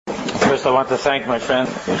First, I want to thank my friend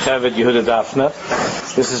Yocheved Yehuda Daphne.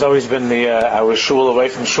 This has always been our shul away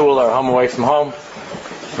from shul, our home away from home.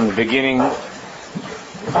 From the beginning,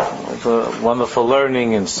 the wonderful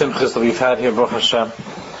learning and simchas that we've had here, Baruch Hashem.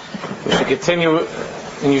 We should continue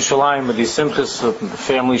in Yerushalayim with these simchas. The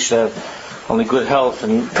family should have only good health,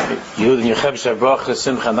 and Yehuda and Yocheved should have brachas,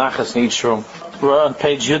 simcha, nachas in each room. We're on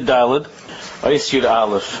page Yud Daled, Ois Yud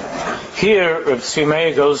Aleph. Here, Rav Tzvi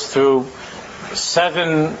Meir goes through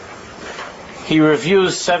he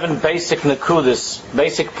reviews seven basic nakudas,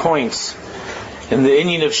 basic points in the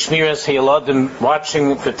inyan of Shmiras Hayaladim,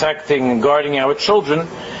 watching, protecting, and guarding our children.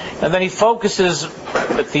 And then he focuses,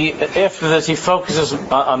 after this, he focuses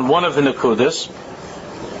on one of the nakudas.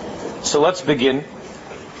 So let's begin.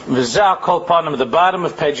 V'zeh kol panim, at the bottom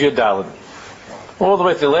of page Yud Daled, all the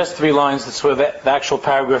way to the last three lines. That's where the actual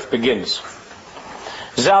paragraph begins.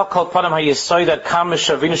 Zal kol panim hayisoid at kamish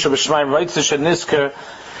avinu sheb'shmayim reitzah shenisker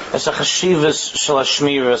as a chashivas shel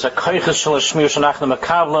hashmira, as a koiches shel hashmira shenachnu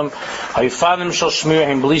makavlim hayifanim shel shmira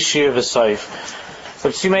hem bli shir v'soif.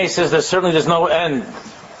 But Tzimei says that certainly there's no end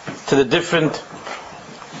to the different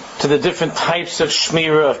types of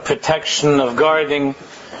shmira, of protection, of guarding,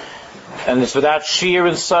 and it's without shir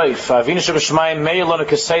and soif. Avinu sheb'shmayim me'ilonu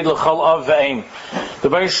kaseid l'chol av ve'em. The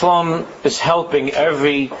Baruch Shalom is helping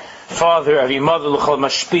every father, every mother, l'chol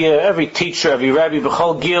mashpia, every teacher, every rabbi,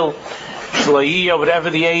 b'chol gil, shlayiyah, whatever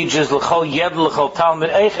the age is, l'chol yed, l'chol talmud,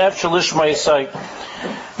 eich efshel lishma yisai,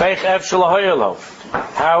 eich efshel ahoyelo.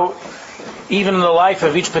 How, even in the life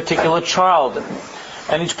of each particular child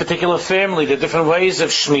and each particular family, the different ways of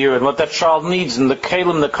shmir and what that child needs, and the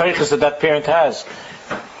kelim, the koiches that parent has,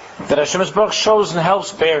 that Hashem Baruch shows and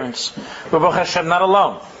helps parents. We're Baruch Hashem not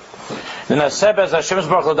alone. We're going to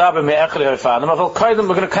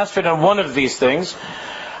concentrate on one of these things.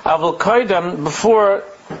 Before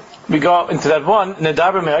we go into that one,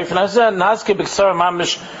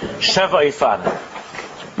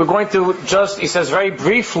 we're going to just, he says very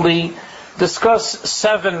briefly, discuss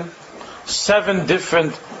seven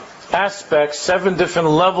different aspects, seven different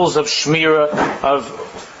levels of shmira,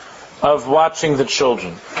 of watching the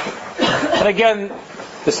children. And again,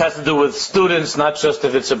 this has to do with students, not just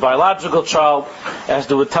if it's a biological child. It has to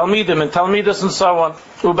do with Talmidim and Talmidas and so on.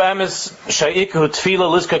 Ubemis sha'iku tefila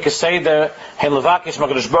lizka keseder hein levakish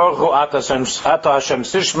makadosh baruch hu ata Hashem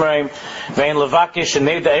sishmerim vein levakish and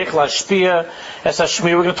neida eich lashpia es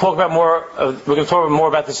hashmir. We're going to talk about more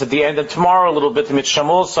about this at the end, and tomorrow a little bit in Mitzvah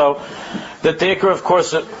also. The taker, of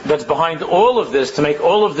course, that's behind all of this, to make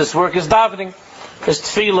all of this work, is davening, is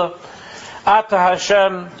tefila. Ata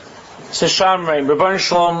Hashem sishamreim. Rebbeinu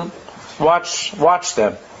Shalom, watch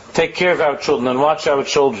them, take care of our children, and watch our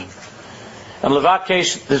children. And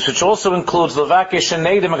levakesh, this which also includes levakesh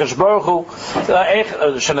sheneda makadosh baruch hu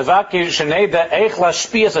shenevakesh sheneda eich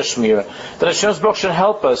lashpia hashmira, that Hashem Baruch should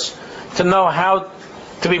help us to know how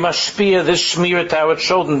to be mashpia this shmira to our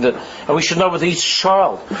children, and we should know with each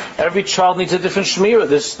child. Every child needs a different shmira.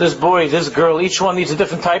 This boy, this girl, each one needs a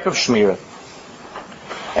different type of shmira.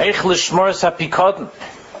 Eich lishmoras hapikadon.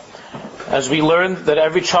 As we learned that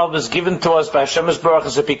every child was given to us by Hashem Baruch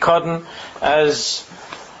as a pikadon, as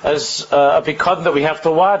a pikadon that we have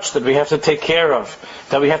to watch, that we have to take care of,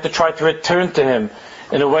 that we have to try to return to Him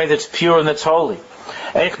in a way that's pure and that's holy.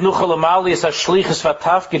 That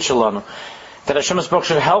Hashem Baruch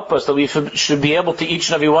should help us, that we should be able to, each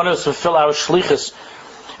and every one of us, fulfill our shlichus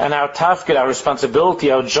and our tafkid, our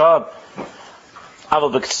responsibility, our job.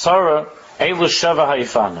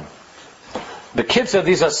 The kids said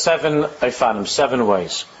these are seven ifanim, seven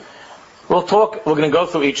ways. We're going to go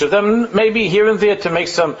through each of them, maybe here and there to make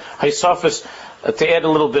some haisafis, to add a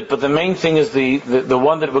little bit, but the main thing is the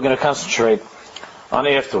one that we're going to concentrate on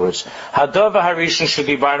afterwards. Hadava Harishon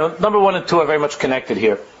Shadibanu, number 1 and 2 are very much connected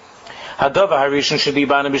here. Hadava Harishon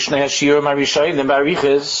Shadibanu Mishnei Hashirim Harishayim, the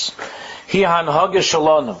Bariches, Hi Hanhaga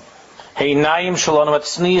Shalonu, Heinayim Shalonu,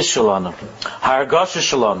 Atznias Shalonu, Hargasha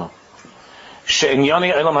Shalonu.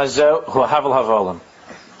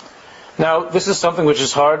 Now, this is something which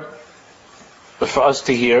is hard for us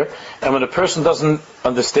to hear, and when a person doesn't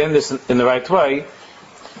understand this in the right way,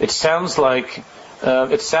 it sounds like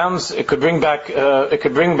it could bring back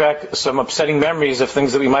some upsetting memories of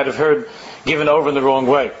things that we might have heard given over in the wrong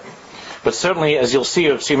way. But certainly, as you'll see,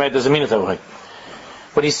 Tzimei doesn't mean it that way.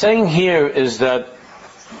 What he's saying here is that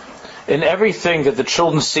in everything that the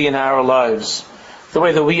children see in our lives, the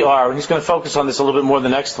way that we are, and he's going to focus on this a little bit more in the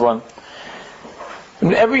next one.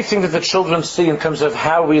 And everything that the children see in terms of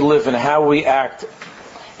how we live and how we act,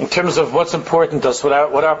 in terms of what's important to us, what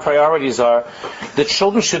our priorities are, the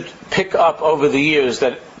children should pick up over the years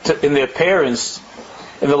that in their parents,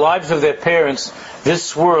 in the lives of their parents,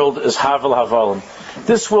 This world is Havel Havalim.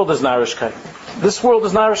 This world is Narishkeit. This world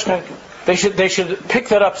is Narishkeit. They should pick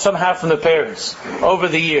that up somehow from the parents over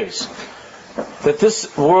the years. That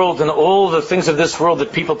this world and all the things of this world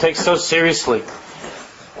that people take so seriously,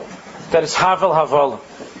 that it's Havel Havalim.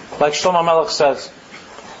 Like Shlomo Melech says,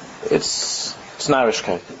 it's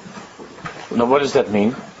Narishkeit. Now what does that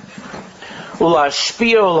mean? The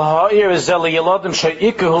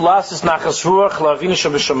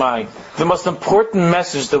most important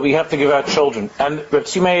message that we have to give our children, and Reb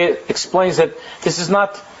Tzimei explains that this is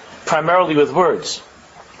not primarily with words.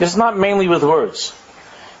 This is not mainly with words.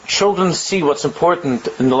 Children see what's important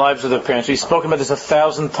in the lives of their parents. We've spoken about this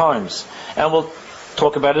 1,000 times, and we'll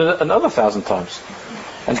talk about it another 1,000 times,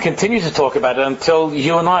 and continue to talk about it until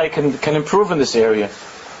you and I can improve in this area.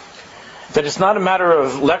 That it's not a matter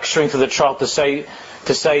of lecturing to the child to say,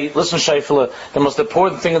 listen, Sheifele, the most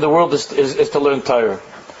important thing in the world is to learn Torah.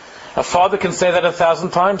 A father can say that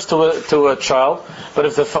 1,000 times to a child, but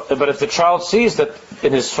if the child sees that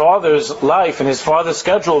in his father's life, in his father's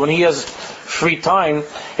schedule, when he has free time,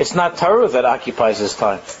 it's not Torah that occupies his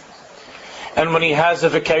time. And when he has a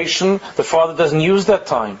vacation, the father doesn't use that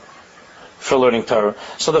time for learning Torah.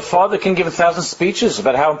 So the father can give 1,000 speeches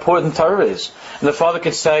about how important Torah is. And the father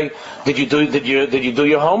could say, did you do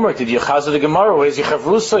your homework? Did you chazar the Gemara? Where's your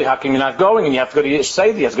chavrusa? How come you're not going? And you have to go to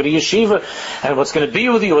Seder, you have to go to yeshiva. And what's going to be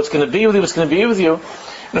with you? What's going to be with you? What's going to be with you?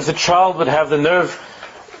 And if the child would have the nerve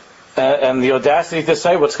and the audacity to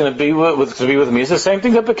say what's going to be with me, it's the same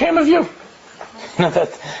thing that became of you.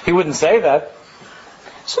 He wouldn't say that.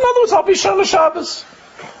 So in other words, I'll be Shana Shabbos.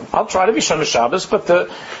 I'll try to be Shana Shabbos, but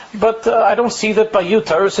I don't see that by you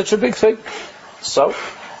Torah is such a big thing. So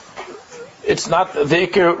it's not the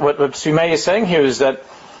ikar. What Tzimei is saying here is that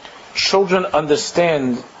children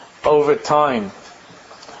understand over time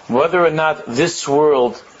whether or not this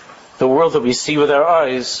world, the world that we see with our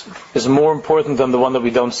eyes, is more important than the one that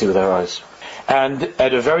we don't see with our eyes. And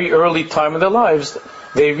at a very early time in their lives,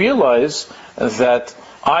 they realize that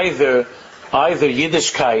either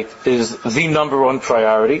Yiddishkeit is the number one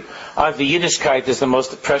priority, either Yiddishkeit is the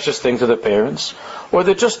most precious thing to the parents, or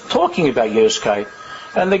they're just talking about Yiddishkeit,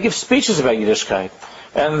 and they give speeches about Yiddishkeit,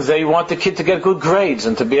 and they want the kid to get good grades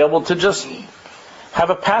and to be able to just have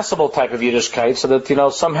a passable type of Yiddishkeit, so that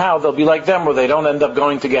somehow they'll be like them, or they don't end up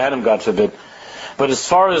going to Gehenna, God forbid. But as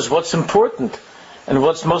far as what's important and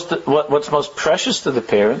what's most precious to the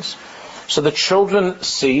parents, so the children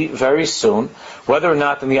see very soon whether or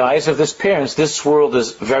not in the eyes of this parents this world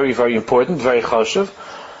is very, very important, very chashuv,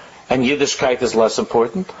 and Yiddishkeit is less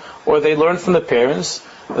important, or they learn from the parents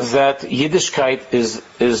that Yiddishkeit is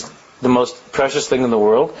the most precious thing in the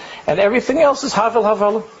world, and everything else is Havel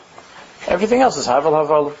Havalim. Everything else is Havel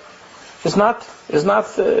Havalim. It's not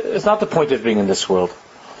the point of being in this world.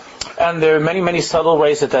 And there are many, many subtle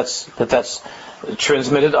ways that's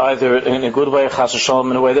transmitted, either in a good way, chas v'shalom,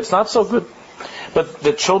 in a way that's not so good. But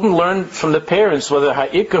the children learn from the parents whether the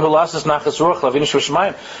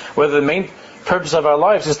main purpose of our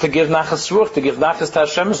lives is to give nachas ruach, to give nachas to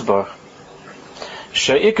Hashem Yisborach.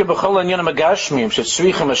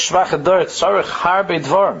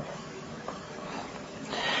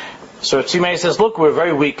 So Tzimei says, look, we're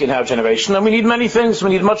very weak in our generation, and we need many things. We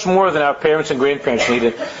need much more than our parents and grandparents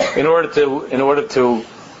needed in order to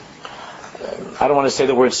I don't want to say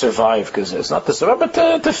the word survive, because it's not to survive, but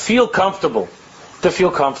to feel comfortable. To feel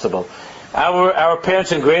comfortable. Our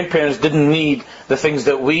parents and grandparents didn't need the things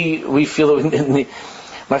that we feel that we didn't need.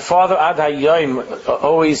 My father, Ad Hayom,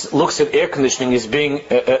 always looks at air conditioning as being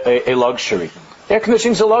a luxury. Air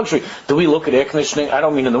conditioning is a luxury. Do we look at air conditioning? I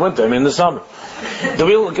don't mean in the winter, I mean in the summer. Do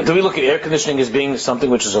we look at air conditioning as being something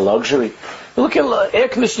which is a luxury? We look at air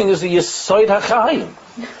conditioning as a yesod hachayim.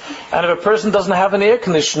 And if a person doesn't have an air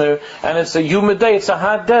conditioner and it's a humid day, it's a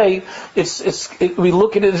hot day, we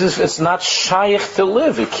look at it as if it's not shaykh to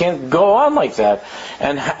live. It can't go on like that.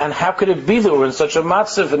 And how could it be that we're in such a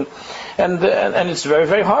matzav? And it's very,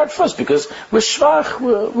 very hard for us because we're shvach,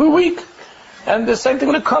 we're weak. And the same thing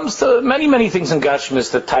when it comes to many, many things in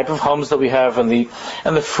Gashmis, the type of homes that we have and the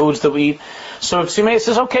foods that we eat. So Tzimei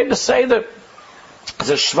says, okay, to say that it's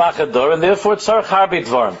a shvach ador, and therefore it's tzarich harbe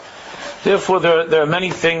dvarim. Therefore, there are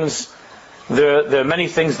many things. There are many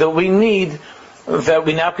things that we need that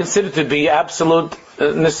we now consider to be absolute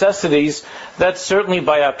necessities. That certainly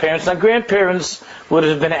by our parents and grandparents would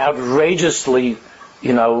have been outrageously,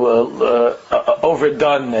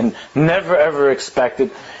 overdone and never ever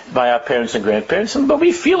expected by our parents and grandparents. But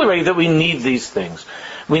we feel already that we need these things.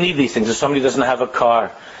 We need these things. If somebody doesn't have a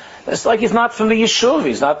car, it's like he's not from the yeshuv.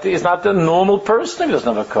 He's not the normal person if he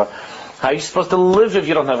doesn't have a car. How are you supposed to live if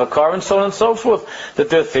you don't have a car, and so on and so forth?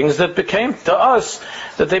 That there are things that became, to us,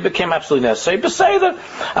 that they became absolutely necessary.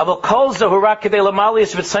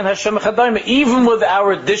 Even with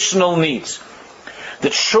our additional needs,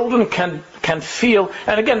 the children can feel,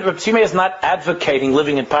 and again, Reb Tzimei is not advocating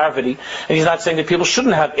living in poverty, and he's not saying that people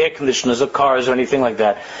shouldn't have air conditioners or cars or anything like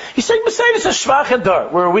that. He's saying, it's a shvach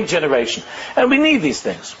hadar. We're a weak generation, and we need these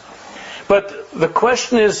things. But the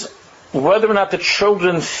question is whether or not the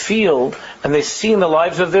children feel, and they see in the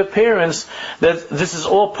lives of their parents, that this is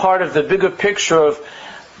all part of the bigger picture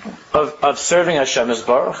of serving Hashem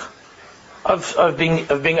Yisbarach, of being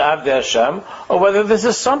Avdei Hashem, or whether this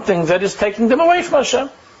is something that is taking them away from Hashem.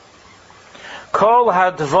 Kol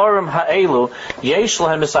hadvarim ha'elu yesh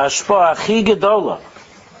lahem es hashpah achi gedola.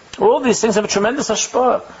 All these things have a tremendous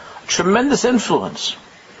hashpah, tremendous influence.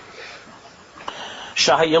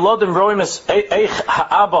 Shahayalodim roim es eich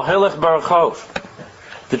ha'aba helech barachov.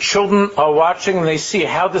 The children are watching and they see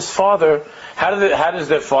how does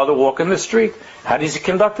their father walk in the street? How does he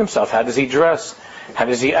conduct himself? How does he dress? How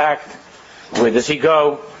does he act? Where does he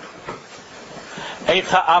go? Eich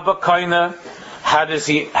ha'aba koina.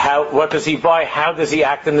 What does he buy? How does he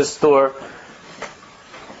act in the store?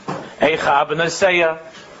 Eich ha'aba naseya.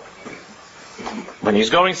 When he's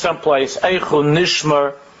going someplace, eichu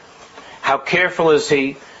nishmar. How careful is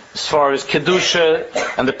he as far as kedusha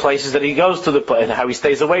and the places that he goes to, and how he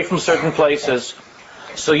stays away from certain places?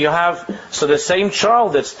 So the same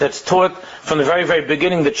child that's taught from the very, very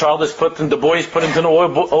beginning. The child is put into an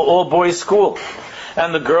all boys school,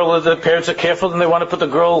 and the parents are careful and they want to put the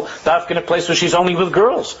girl in a place where she's only with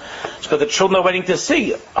girls. So the children are waiting to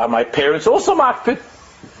see, are my parents also makpid?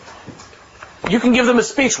 You can give them a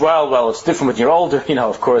speech. Well, it's different when you're older,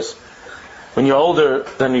 of course. When you're older,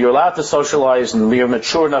 then you're allowed to socialize and you're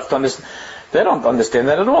mature enough to understand. They don't understand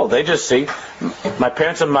that at all. They just see, my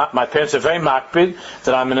parents are very makpid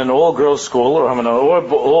that I'm in an all-girls school, or I'm in an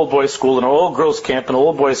all-boys school, an all-girls camp, an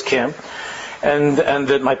all-boys camp, and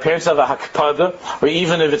that my parents have a hakpada, or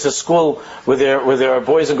even if it's a school where there are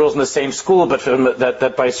boys and girls in the same school, but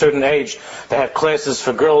that by a certain age they have classes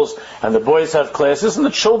for girls and the boys have classes, and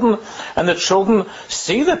the children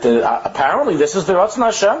see that apparently this is the Ratzon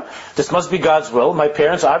Hashem. This must be God's will. My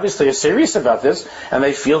parents obviously are serious about this, and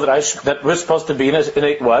they feel that we're supposed to be in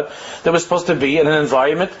we're supposed to be in an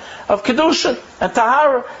environment of kedusha and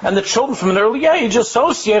tahara, and the children from an early age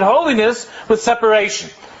associate holiness with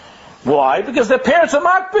separation. Why? Because their parents are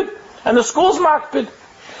makpid, and the school's makpid,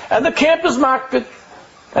 and the camp is makpid,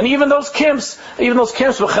 and even those camps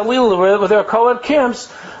were Chalil, where there are co-ed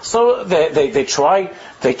camps. So they try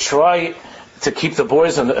to keep the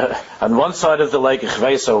boys on one side of the lake,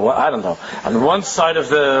 on one side of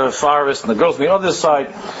the forest, and the girls on the other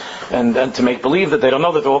side, and to make believe that they don't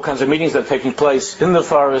know that there are all kinds of meetings that are taking place in the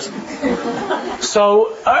forest.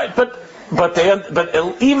 So, But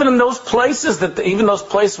even in those places where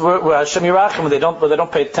Hashem Yirachim, where they don't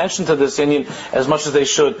pay attention to this Indian as much as they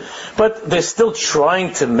should, but they're still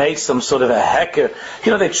trying to make some sort of a hecker.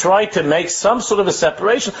 They try to make some sort of a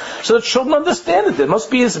separation so that children understand it. There must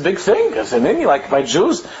be this big thing as an Indian, like by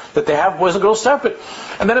Jews, that they have boys and girls separate.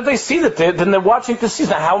 And then if they see that, then they're watching to see,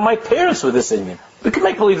 now how are my parents with this Indian? We can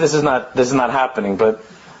make believe this is not happening, but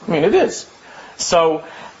it is. So,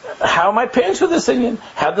 how are my parents with this Indian?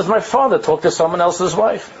 How does my father talk to someone else's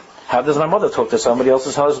wife? How does my mother talk to somebody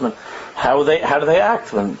else's husband? How do they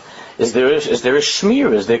act? Is there a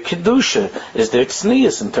shmir? Is there kedusha? Is there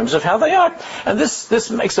tznius in terms of how they act? And this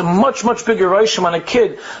makes a much, much bigger roshim on a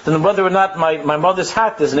kid than whether or not my mother's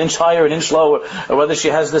hat is an inch higher, an inch lower, or whether she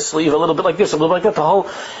has the sleeve a little bit like this, a little bit like that. The whole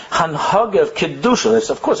hanhaga of kedusha.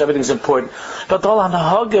 Of course, everything's important, but the whole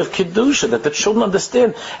hanhaga of kedusha that the children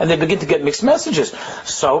understand, and they begin to get mixed messages.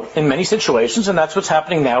 So, in many situations, and that's what's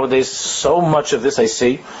happening nowadays. So much of this I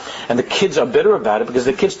see, and the kids are bitter about it because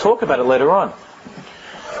the kids talk about it later on.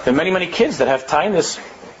 There are many, many kids that have tinnitus.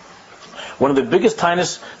 One of the biggest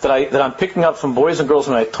tinnitus that I'm picking up from boys and girls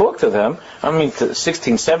when I talk to them, to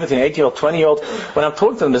 16, 17, 18-year-old, 20-year-old, when I'm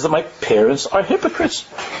talking to them, is that my parents are hypocrites.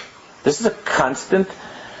 This is a constant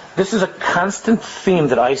theme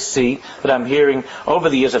that I see, that I'm hearing over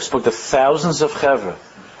the years. I've spoken to thousands of chevra.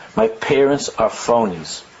 My parents are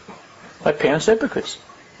phonies. My parents are hypocrites.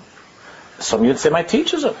 Some of you would say my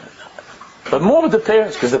teachers are. But more with the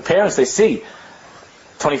parents, because the parents, they see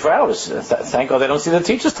 24 hours. Thank God they don't see the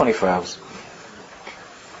teachers 24 hours.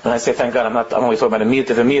 When I say thank God, I'm only talking about a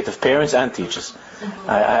miyat of parents and teachers.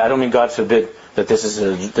 I don't mean God forbid that this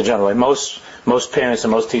is the general way. Most parents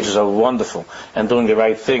and most teachers are wonderful and doing the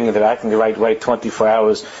right thing, and they're acting the right way 24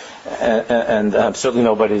 hours, and I'm certainly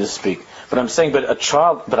nobody to speak. But I'm saying,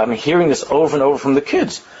 but I'm hearing this over and over from the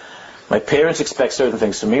kids. My parents expect certain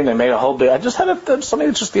things from me, and they made a whole big. I just had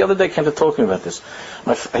somebody just the other day came to talk to me about this.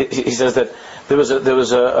 He says that there was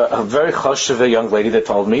a very chashuva young lady that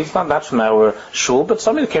told me, it's not from our shul, but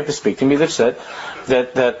somebody that came to speak to me that said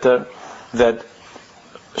that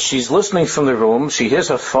she's listening from the room. She hears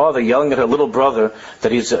her father yelling at her little brother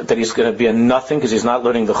that he's going to be a nothing because he's not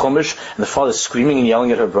learning the Chumash, and the father's screaming and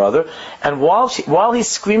yelling at her brother. And while he's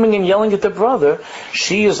screaming and yelling at the brother,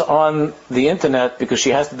 she is on the internet because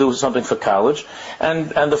she has to do something for college,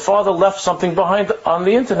 and the father left something behind on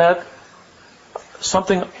the internet,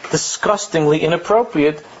 something disgustingly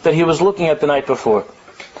inappropriate that he was looking at the night before.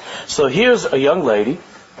 So here's a young lady,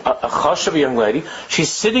 a chashuv young lady. She's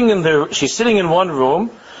sitting in one room,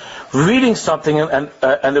 reading something, and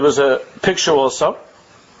there was a picture also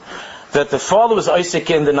that the father was Isaac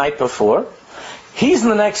in the night before. He's in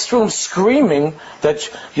the next room screaming that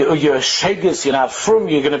you're a shegis, you're not from,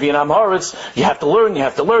 you're going to be an Amharitz, you have to learn, you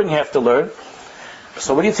have to learn, you have to learn.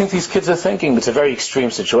 So what do you think these kids are thinking? It's a very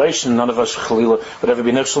extreme situation. None of us, Chalila, would ever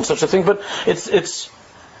be nifshel in such a thing, but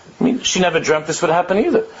I mean, she never dreamt this would happen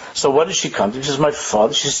either. So what did she come to? She says, my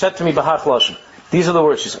father, she said to me, Bahach Lashon. These are the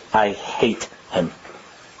words. She said, I hate him.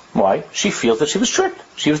 Why? She feels that she was tricked.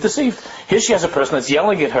 She was deceived. Here she has a person that's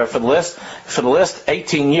yelling at her for the last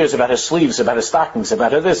 18 years about her sleeves, about her stockings,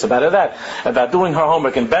 about her this, about her that, about doing her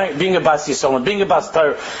homework and being a Bas Yisrael and being a Bas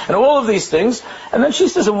Torah, and all of these things. And then she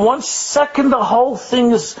says, in 1 second, the whole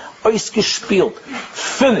thing is ausgespielt,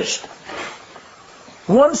 finished.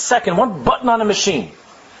 1 second, one button on a machine.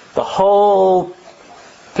 The whole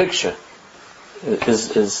picture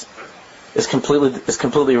is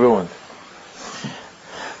completely ruined.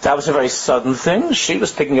 That was a very sudden thing. She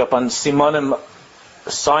was picking up on simonim,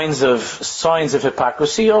 signs of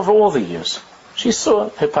hypocrisy over all the years. She saw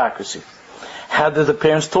hypocrisy. How did the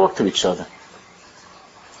parents talk to each other?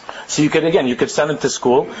 So you could send them to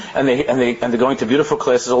school, and they're going to beautiful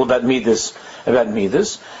classes all about midas, and then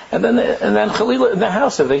Chalila in the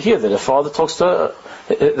house, if they hear that the father talks to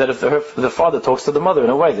the father talks to the mother in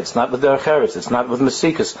a way that's not with derech eretz, it's not with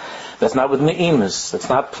mesikas, that's not with ne'imas, that's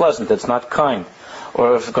not pleasant, that's not kind.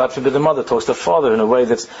 Or if God forbid the mother talks to the father in a way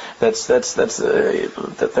that's without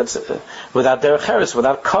derech eretz,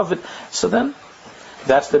 without covet, so then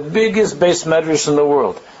that's the biggest beis medrash in the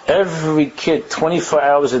world. Every kid, 24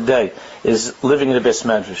 hours a day, is living in a beis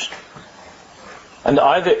medrash, and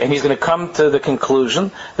he's going to come to the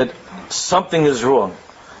conclusion that something is wrong,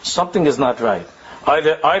 something is not right.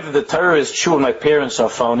 Either the Torah is true and my parents are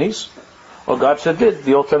phonies, or God forbid,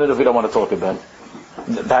 the alternative we don't want to talk about.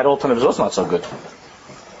 That alternative is also not so good.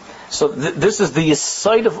 So this is the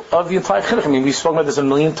site of the entire chinuch. I mean, we've spoken about this a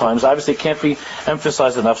million times. Obviously, it can't be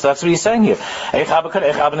emphasized enough. So that's what he's saying here. There's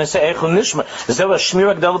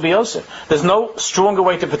no stronger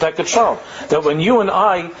way to protect a child. That when you and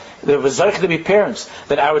I, there was to be parents,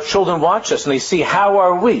 that our children watch us and they see how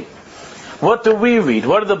are we. What do we read?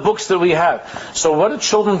 What are the books that we have? So what do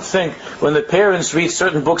children think when the parents read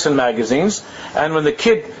certain books and magazines, and when the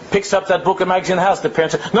kid picks up that book and magazine in the house, the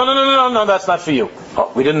parents say, no, that's not for you.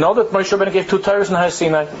 Oh, we didn't know that Moshe Rabbeinu gave 2 Torahs in Har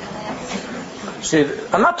Sinai. See,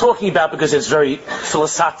 I'm not talking about because it's very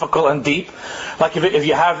philosophical and deep. Like if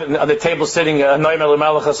you have on the table sitting a Noam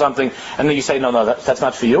Elimelech or something, and then you say, no, that's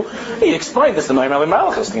not for you. He explained this to Noam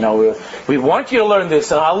Elimelech. We want you to learn this,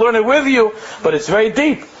 and I'll learn it with you, but it's very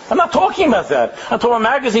deep. I'm not talking about that. I'm talking about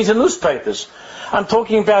magazines and newspapers. I'm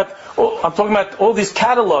talking about all these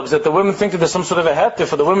catalogs that the women think that there's some sort of a heter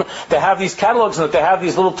for the women to have these catalogs, and that they have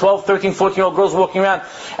these little 12, 13, 14-year-old girls walking around,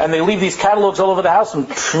 and they leave these catalogs all over the house and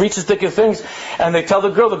reaches different things, and they tell the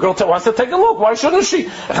girl wants to take a look. Why shouldn't she?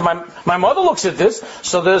 My mother looks at this,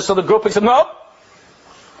 so the girl picks it. No.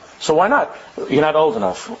 So why not? You're not old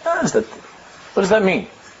enough. What does that mean?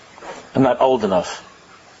 I'm not old enough.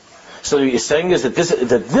 So what you're saying is that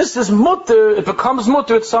this is mutter, it becomes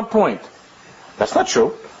mutter at some point. That's not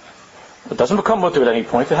true. It doesn't become mutter at any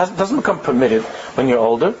point. It doesn't become permitted when you're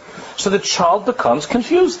older. So the child becomes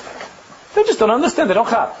confused. They just don't understand. They don't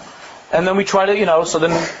have. And then we try to, so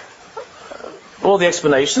then all the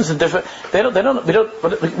explanations are different.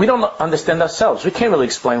 We don't understand ourselves. We can't really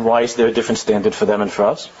explain why is there a different standard for them and for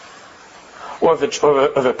us. Or if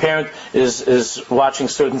a parent is watching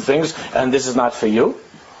certain things and this is not for you.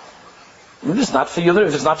 It's not for you.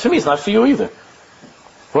 If it's not for me, it's not for you either.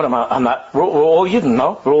 What am I? I'm not. We're all Yidden,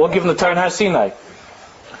 no? We're all given the Torah in Har Sinai.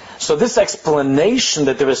 So this explanation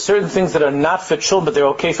that there are certain things that are not for children, but they're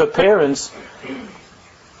okay for parents,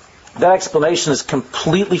 that explanation is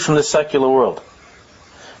completely from the secular world.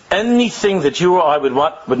 Anything that you or I would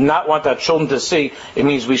not want our children to see, it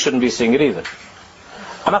means we shouldn't be seeing it either.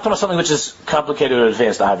 I'm not talking about something which is complicated or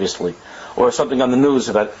advanced, obviously, or something on the news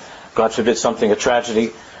about God forbid, a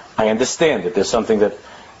tragedy, I understand that there's something that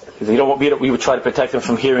we would try to protect them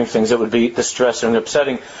from hearing things that would be distressing and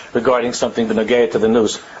upsetting regarding something benogea to the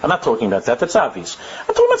news. I'm not talking about that. That's obvious.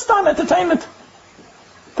 I'm talking about style entertainment.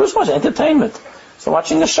 There's much entertainment. So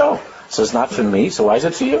watching a show. So it's not for me. So why is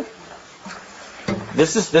it for you?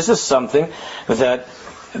 This is something that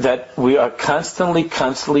we are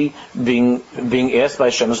constantly being asked by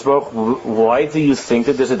Hashem Baruch. Why do you think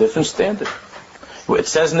that there's a different standard? It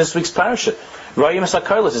says in this week's parasha, Rayim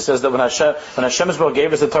Sakarlis, it says that when Hashem Baruch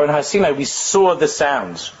gave us the Torah in Har Sinai, we saw the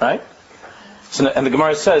sounds, right? So, and the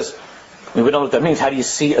Gemara says, we don't know what that means. How do you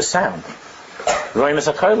see a sound? Rayim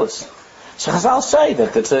Sakarlis. So Chazal say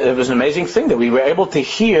that it was an amazing thing that we were able to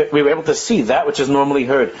see that which is normally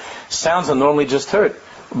heard. Sounds are normally just heard.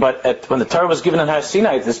 But when the Torah was given in Har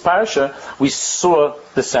Sinai, this parasha, we saw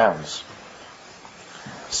the sounds.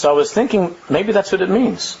 So I was thinking, maybe that's what it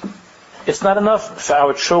means. It's not enough for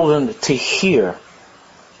our children to hear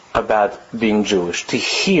about being Jewish, to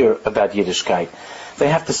hear about Yiddishkeit. They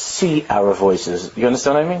have to see our voices. You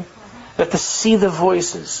understand what I mean? They have to see the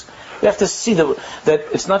voices. They have to see that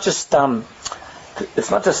it's not just that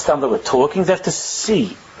we're talking. They have to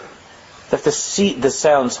see. They have to see the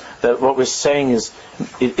sounds, that what we're saying is,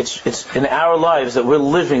 it's in our lives that we're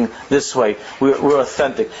living this way. We're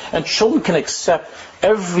authentic. And children can accept,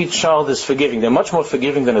 every child is forgiving. They're much more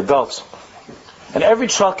forgiving than adults. And every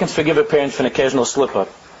child can forgive a parent for an occasional slip-up.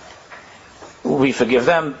 We forgive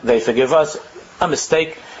them, they forgive us. A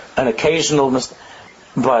mistake, an occasional mistake.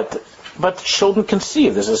 But children can see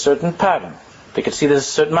there's a certain pattern. They can see there's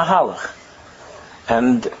a certain mahalach.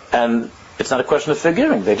 And it's not a question of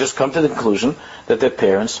forgiving. They just come to the conclusion that their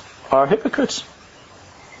parents are hypocrites.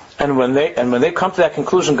 And when they come to that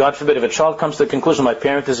conclusion, God forbid, if a child comes to the conclusion my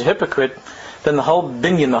parent is a hypocrite, then the whole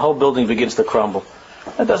building begins to crumble.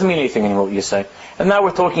 That doesn't mean anything anymore what you say. And now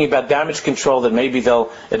we're talking about damage control, that maybe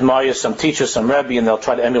they'll admire some teacher, some Rebbe, and they'll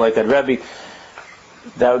try to emulate that Rebbe.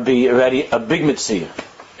 That would be already a big mitzvah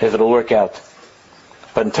if it'll work out.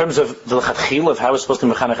 But in terms of the lechatchil, of how we're supposed to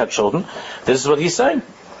mechanech children, this is what he's saying.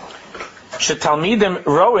 Shetalmidim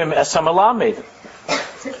roim es hamalamed.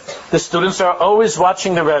 The students are always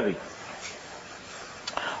watching the Rebbe.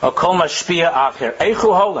 Akol mashpia acher.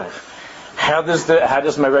 Eichu holech. How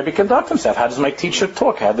does my Rebbe conduct himself? How does my teacher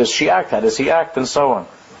talk? How does she act? How does he act? And so on.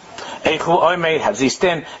 Eichu oimei. How does he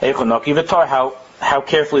stand? Eichu noki v'tor. How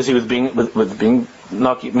careful is he with being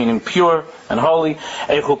noki, meaning pure and holy?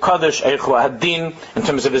 Eichu kadosh. Eichu adin. In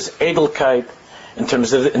terms of his edelkeit. In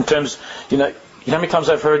terms, you know how many times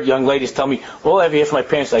I've heard young ladies tell me, all I ever hear from my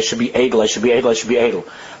parents, I should be edel, I should be edel, I should be edel.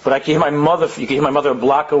 But you can hear my mother a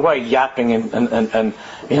block away yapping and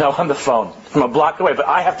on the phone from a block away. But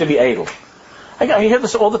I have to be edel. I hear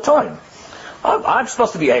this all the time. I'm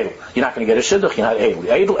supposed to be edel. You're not going to get a shidduch. You're not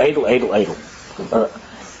edel. Edel.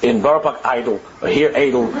 In Barapak, idle. Or here,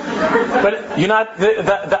 edel. But you're not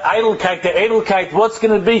the idlekeit, the edelkeit. What's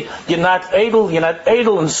going to be? You're not edel.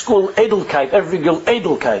 In school, edelkeit. Every girl,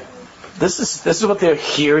 edelkeit. This is what they're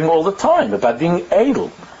hearing all the time about being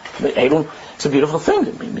edel. Edel, it's a beautiful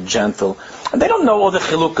thing, being gentle. And they don't know all the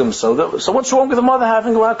chilukim. So what's wrong with the mother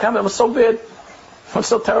having a wild comment? It was so bad. It was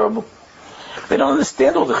so terrible. They don't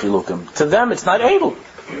understand all the chilukim. To them, it's not edel.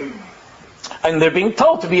 And they're being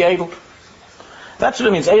told to be edel. That's what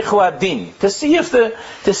it means. Eichu adin. To see if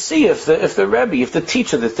the Rebbe, if the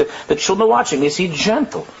teacher, the children are watching, is he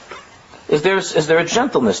gentle? Is there a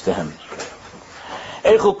gentleness to him?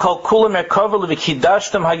 In terms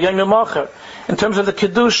of the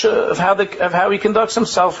kedusha, of how he conducts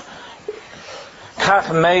himself.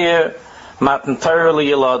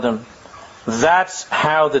 That's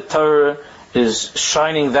how the Torah is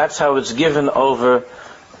shining. That's how it's given over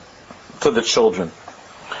to the children.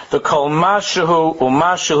 The kol mashahu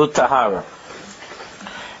umashahu tahara.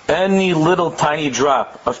 Any little tiny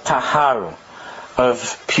drop of tahara,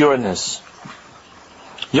 of pureness.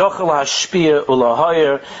 Yochel hashpia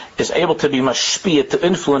ulahayer is able to be mashpia, to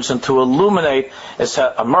influence and to illuminate, as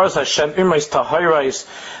Amaras Hashem imreis tahirais,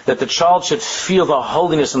 that the child should feel the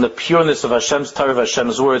holiness and the pureness of Hashem's Torah, of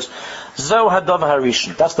Hashem's words. Zo hadav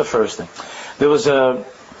harishon. That's the first thing. There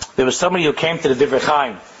was somebody who came to the Divrei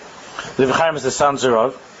Chaim. The Divrei Chaim is the son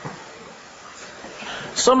Zerav.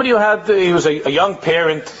 Somebody he was a young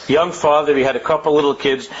parent, young father. He had a couple little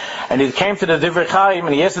kids, and he came to the Divrei Chaim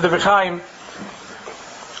and he asked the Divrei Chaim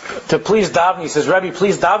to please daven. He says, Rabbi,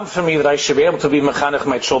 please daven for me that I should be able to be mechanech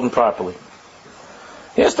my children properly.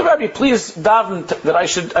 He asked the Rabbi, please daven that I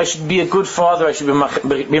should be a good father, I should be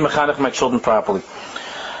mechanech my children properly.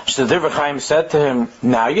 So the Divrei Chaim said to him,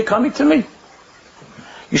 now you're coming to me.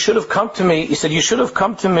 you should have come to me. He said, you should have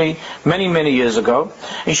come to me many, many years ago.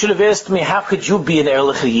 And you should have asked me, how could you be an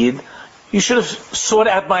Erlich Yid? You should have sought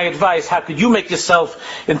out my advice. How could you make yourself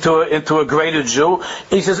into a greater Jew?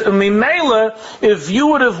 He says, Mimela, if you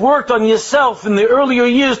would have worked on yourself in the earlier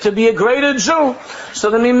years to be a greater Jew, so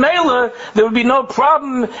then Mimela, there would be no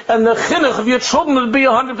problem, and the chinuch of your children would be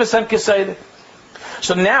 100% Keseder.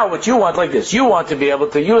 So now what you want like this, you want to be able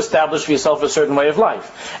to, you establish for yourself a certain way of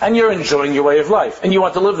life. And you're enjoying your way of life. And you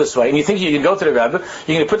want to live this way. And you think you can go to the rabbi,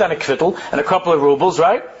 you're going to put down a kvittel and a couple of rubles,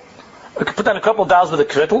 right? Put down a couple of dollars with a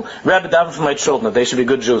kvittel, rabbi daven for my children, that they should be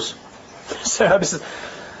good Jews. So rabbi says,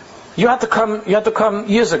 you had to come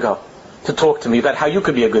years ago to talk to me about how you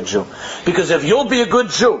could be a good Jew. Because if you'll be a good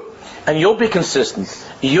Jew, and you'll be consistent,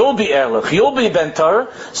 you'll be Erlich, you'll be Ben Torah,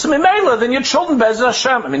 so Mimela, then your children Bez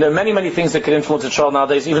Hashem. I mean, there are many, many things that can influence a child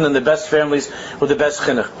nowadays, even in the best families with the best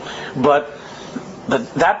chinuch. But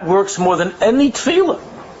that works more than any tefillah.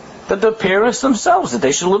 That the parents themselves, that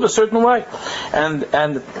they should live a certain way. And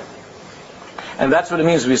that's what it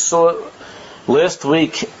means. We saw last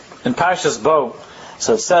week in Parshas Bo.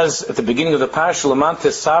 So it says at the beginning of the Parsha, Laman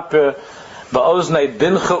Tesaper Ba'oznei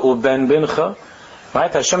Bincha u'ben Bincha. Right?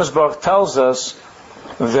 Hashem Baruch tells us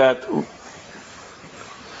that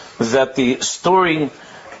the story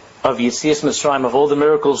of Yetzias Mitzrayim, of all the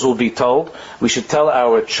miracles, will be told. We should tell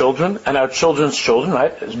our children and our children's children,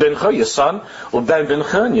 right? It's Bincha, your son, or Ben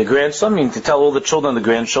Bincha, and your grandson. You need to tell all the children and the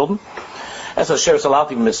grandchildren. That's what Sheretz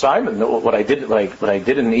Alalti Mitzrayim, and what I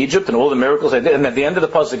did in Egypt, and all the miracles I did. And at the end of the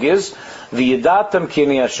pasuk is, V'yedatem ki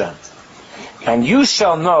ani Hashem, and you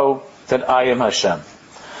shall know that I am Hashem.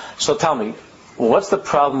 So tell me, what's the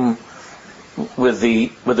problem with the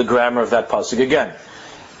grammar of that pasuk? Again,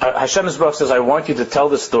 Hashem Yisbarach says, I want you to tell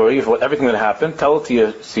the story of everything that happened. Tell it to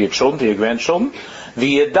your children, to your grandchildren.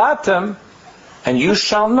 V'yedatem, and you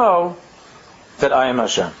shall know that I am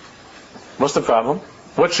Hashem. What's the problem?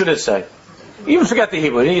 What should it say? Even forget the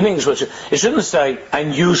Hebrew. In English, it shouldn't say,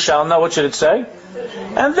 and you shall know. What should it say?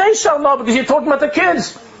 And they shall know, because you're talking about the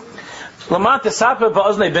kids.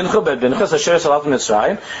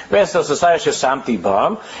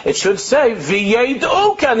 It should say,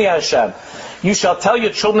 you shall tell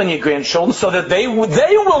your children and your grandchildren, so that they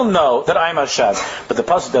will know that I am Hashem. But the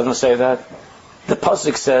pasuk doesn't say that. The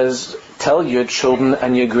pasuk says, tell your children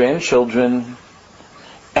and your grandchildren,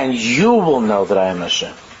 and you will know that I am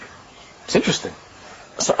Hashem. It's interesting.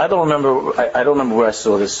 So I don't remember where I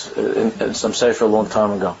saw this in some sefer a long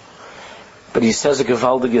time ago. But he says a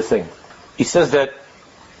gewaldige thing. He says that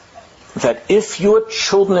if your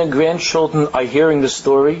children and grandchildren are hearing the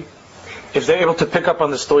story, if they're able to pick up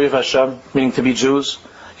on the story of Hashem, meaning to be Jews,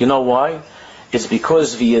 you know why? It's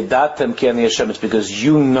because v'yedatem ki ani Hashem. It's because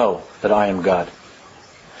you know that I am God.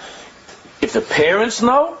 If the parents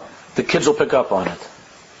know, the kids will pick up on it.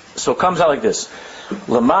 So it comes out like this.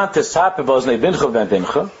 Laman tesaper ba'oznei bincha ben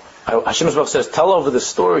bincha. Hashem Yisbarach says, tell over the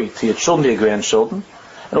story to your children, to your grandchildren,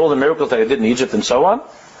 and all the miracles that I did in Egypt and so on.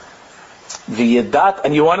 V'yedat,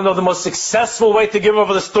 and you want to know the most successful way to give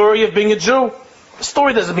over the story of being a Jew?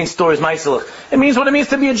 Story doesn't mean stories, ma'aselach. It means what it means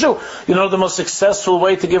to be a Jew. You know the most successful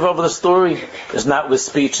way to give over the story is not with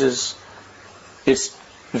speeches. It's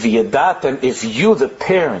v'yedat, and if you, the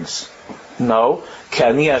parents, know,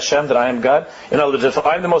 K'ani Hashem, that I am God. In other words, if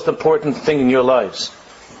I'm the most important thing in your lives,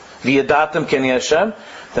 v'yedatem K'ani Hashem,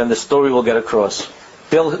 then the story will get across.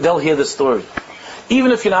 They'll hear the story.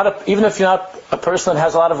 Even if you're not a person that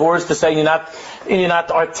has a lot of words to say, and you're not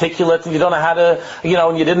articulate, and you don't know how to,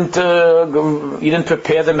 and you didn't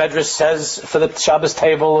prepare the Medrash says for the Shabbos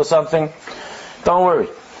table or something. Don't worry.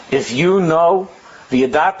 If you know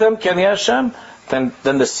v'yedatem K'ani Hashem, then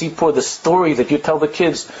the sipur, the story that you tell the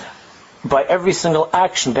kids, by every single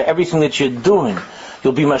action, by everything that you're doing,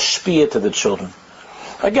 you'll be mashpiyah to the children.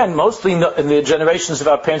 Again, mostly in the generations of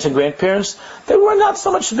our parents and grandparents, they were not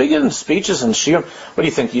so much big in speeches and shiurim. What do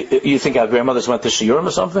you think? You think our grandmothers went to shiurim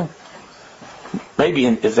or something? Maybe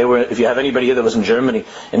if you have anybody here that was in Germany.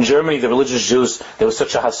 In Germany, the religious Jews, there was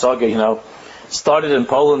such a hasaga, started in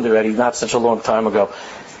Poland already, not such a long time ago.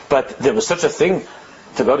 But there was such a thing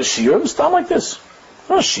to go to shiurim, it's not like this.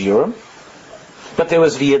 Not shiurim. But there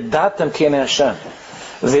was v'yedatem ki ani Hashem.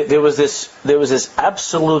 There was this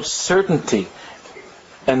absolute certainty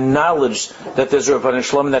and knowledge that there's Rabbanan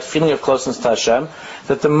Shalom, and that feeling of closeness to Hashem,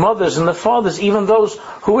 that the mothers and the fathers, even those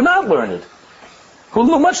who were not learned, who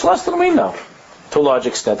knew much less than we know, to a large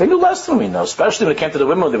extent, they knew less than we know, especially when it came to the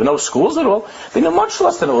women, there were no schools at all, they knew much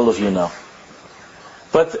less than all of you know.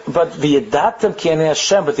 But v'yedatem ki ani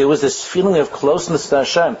Hashem, but there was this feeling of closeness to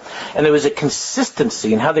Hashem, and there was a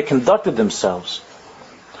consistency in how they conducted themselves.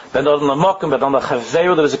 Ben Odom Lamokim, Ben Odom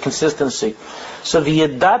Lachaveru, there was a consistency. So the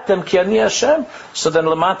Yedatem Ki Ani Hashem. So then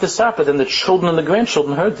Lamata Sarpa, then the children and the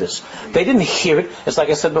grandchildren heard this. They didn't hear it. It's like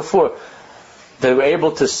I said before. They were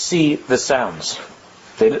able to see the sounds.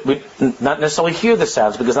 They would not necessarily hear the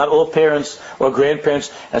sounds, because not all parents or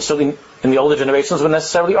grandparents, and certainly in the older generations, were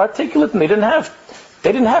necessarily articulate, and they didn't have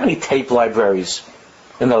any tape libraries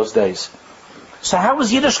in those days. So how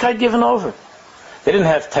was Yiddishkeit given over? They didn't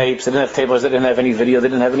have tapes, they didn't have tables, they didn't have any video, they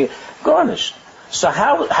didn't have any garnish. So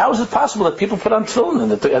how is it possible that people put on tefillin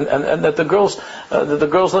and that the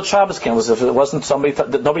girls lit Shabbos candles if it wasn't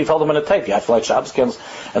that nobody told them on a tape you have to light Shabbos candles,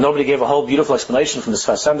 and nobody gave a whole beautiful explanation from the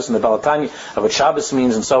Sfas Emes and the Balatanya of what Shabbos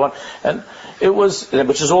means and so on, and it was,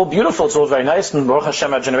 which is all beautiful, it's all very nice, and Baruch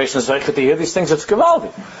Hashem our generation is very good to hear these things. It's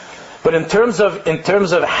Gevaldi. But in terms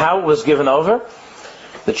of how it was given over,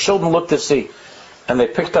 the children looked to see. And they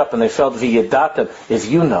picked up and they felt v'yedatem, if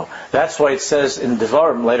you know. That's why it says in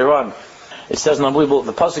Devarim later on, it says in unbelievable,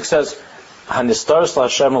 the pasuk says, Hanistaros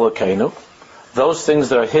LaHashem Elokeinu, those things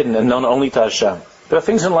that are hidden and known only to Hashem. There are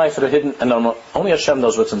things in life that are hidden and known, only Hashem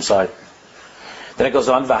knows what's inside. Then it goes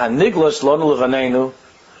on, V'haniglos lonu levaneinu,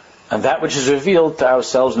 and that which is revealed to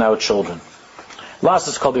ourselves and our children. Last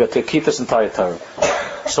is called to keep this entire Torah.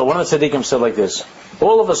 So one of the tzaddikim said like this,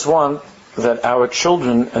 all of us want that our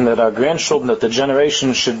children and that our grandchildren, that the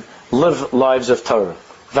generation should live lives of Torah.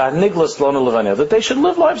 That they should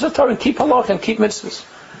live lives of Torah and keep halach and keep mitzvahs.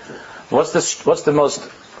 What's the most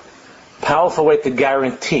powerful way to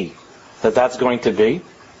guarantee that that's going to be?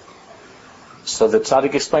 So the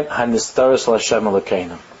tzaddik explained, Hanistaros LaHashem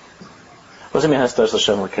Elokeinu. What does it mean, Hanistaros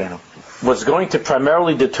LaHashem Elokeinu? What's going to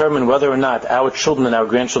primarily determine whether or not our children and our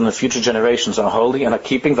grandchildren and future generations are holy and are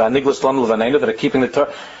keeping that are keeping the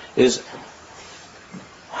Torah, is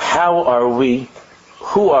how are we,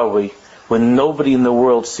 who are we, when nobody in the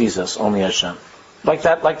world sees us, only Hashem. Like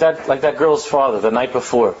that girl's father the night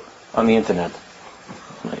before on the internet.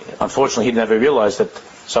 Unfortunately, he never realized that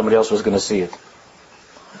somebody else was going to see it.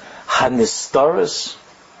 Hanistaros,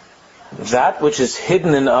 that which is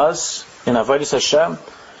hidden in us, in Avodas Hashem.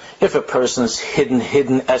 If a person's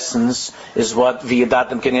hidden essence is what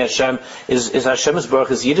v'yedatem Ki Ani Hashem is Hashem's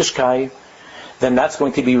Baruch, is Yiddishkeit, then that's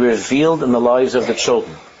going to be revealed in the lives of the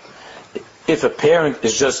children. If a parent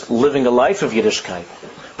is just living a life of Yiddishkeit,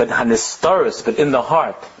 but Hanistaros, but in the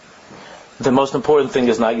heart, the most important thing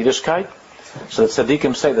is not Yiddishkeit. So the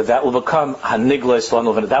tzaddikim say that will become Haniglos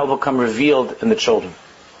lanu, that will become revealed in the children.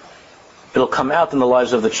 It'll come out in the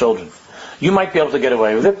lives of the children. You might be able to get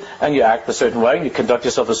away with it, and you act a certain way, and you conduct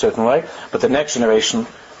yourself a certain way, but the next generation,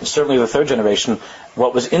 and certainly the third generation,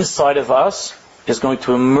 what was inside of us is going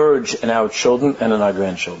to emerge in our children and in our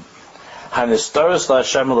grandchildren. Hanistaros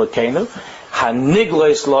LaHashem Elokeinu,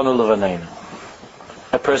 Haniglos lanu levaneinu.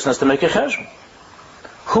 A person has to make a cheshbon.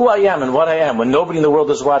 Who I am and what I am when nobody in the world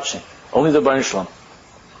is watching. Only the Baruch Shalom.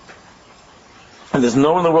 And there's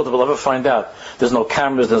no one in the world that will ever find out. There's no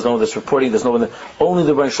cameras, there's no one that's reporting, there's no one only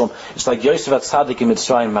the Baruch Shalom. It's like Yosef HaTzadik in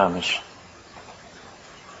Mitzrayim Mamish.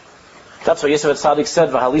 That's why Yosef HaTzadik said,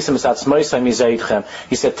 V'halisim es atzmoisai mizeitchem.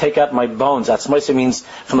 He said, take out my bones. Atzmoisai means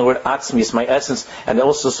from the word atzmis, my essence, and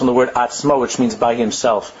also from the word atzmo, which means by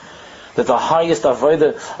himself. That the highest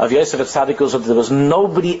avodah of Yosef HaTzadik was that there was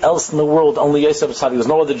nobody else in the world, only Yosef HaTzadik. There was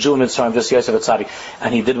no other Jew in Mitzrayim, just Yosef HaTzadik.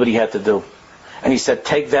 And he did what he had to do. And he said,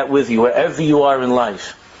 take that with you wherever you are in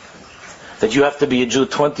life. That you have to be a Jew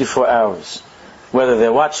 24 hours. Whether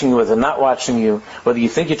they're watching you, whether they're not watching you, whether you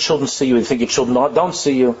think your children see you, whether you think your children don't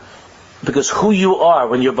see you. Because who you are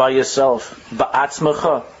when you're by yourself,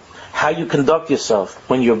 ba'atzmacha, how you conduct yourself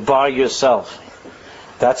when you're by yourself,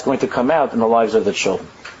 that's going to come out in the lives of the children.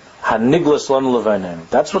 Haniglos lanu levaneinu.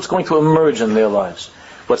 That's what's going to emerge in their lives.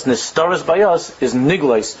 What's nistaros by us is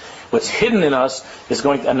niglos. What's hidden in us is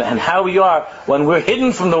going to, and how we are when we're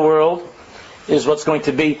hidden from the world is what's going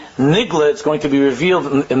to be nigla. It's going to be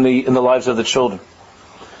revealed in the lives of the children.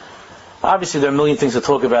 Obviously, there are a million things to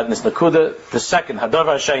talk about in this nakuda. The second,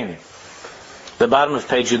 hadavar sheni, the bottom of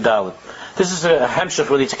page Yudalit. This is a hemshech,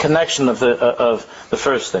 really. It's a connection of the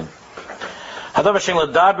first thing. Hadavar sheni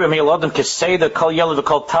l'daber mi'eladam keseda kol yelad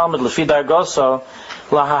v'kol talmud lefi dargoso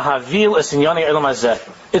lahavil esinyani elam hazeh.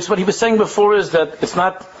 It's what he was saying before, is that it's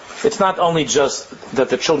not only just that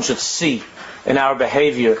the children should see in our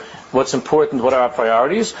behavior what's important, what are our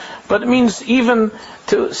priorities, but it means even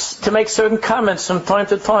to make certain comments from time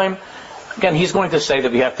to time. Again, he's going to say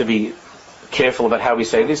that we have to be careful about how we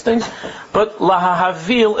say these things, but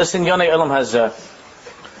lahavil esinyani elam hazeh,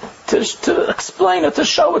 to explain it, to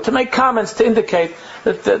show it, to make comments, to indicate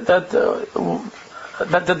that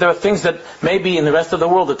there are things that maybe in the rest of the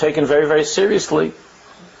world are taken very, very seriously.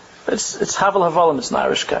 It's Havel Havolim, it's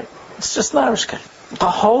Narishkeit. It's just Narishkeit. The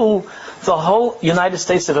whole United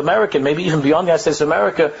States of America, maybe even beyond the United States of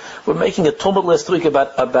America, we're making a tumult last week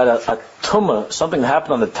about a tumor, something that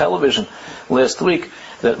happened on the television last week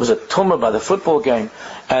that was a tumor by the football game,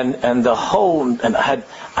 and I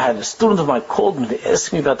had a student of mine called me to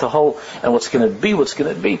ask me about the whole and what's going to be.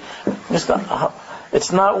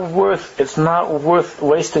 It's not worth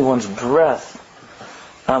wasting one's breath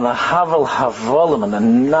on the Havel Havolim and the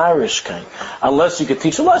Narishkeit, unless you could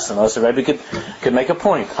teach a lesson, unless the Rebbe could make a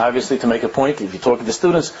point. Obviously, to make a point, if you're talking to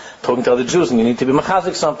students, talking to other Jews, and you need to be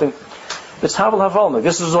machazik something, it's Havel Havolim.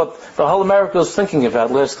 This is what the whole America was thinking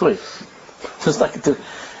about last week.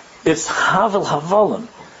 It's Havel Havolim.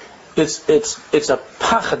 It's a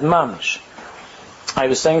pachad mamish. I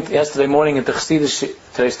was saying yesterday morning at the Chassidish,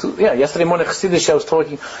 yesterday morning at Chassidish, I was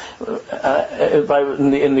talking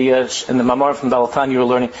in the Mamar from Balatani you were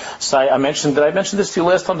learning. So I mentioned this to you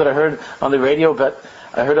last time that I heard on the radio, but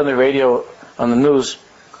I heard on the radio on the news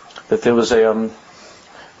that there was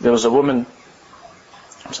a woman,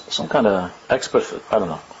 some kind of expert. I don't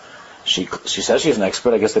know. She says she's an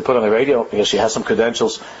expert. I guess they put on the radio because she has some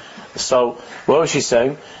credentials. So what was she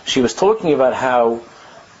saying? She was talking about how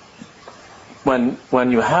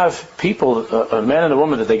when you have people, a man and a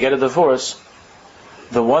woman, that they get a divorce,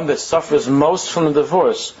 the one that suffers most from the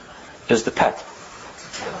divorce is the pet.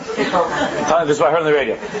 This is what I heard on the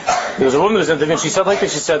radio. There was a woman who was interviewed. She said like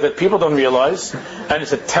this. She said that people don't realize, and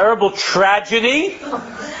it's a terrible tragedy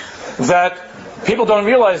that people don't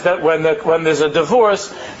realize that when there's a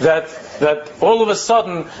divorce, that all of a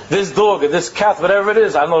sudden this dog or this cat, whatever it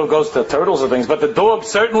is, I don't know if it goes to turtles or things, but the dog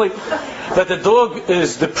certainly, that the dog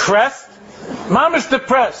is depressed. Mom is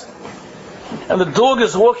depressed, and the dog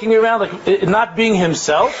is walking around like not being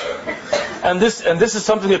himself. And this is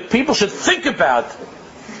something that people should think about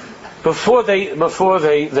before they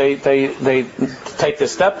take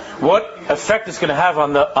this step. What effect it's going to have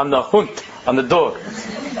on the hund, on the dog.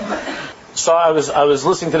 So I was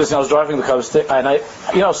listening to this and I was driving the car, and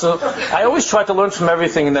so I always try to learn from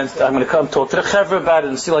everything, and then I'm going to come talk to the Chevra about it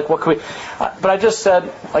and see like what can we. But I just said,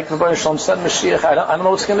 like the Rebbeinu Shalom said, Mashiach, I don't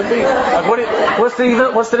know what's going to be. Like,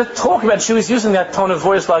 what's there to talk about? She was using that tone of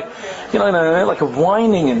voice like a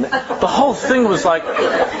whining, and the whole thing was like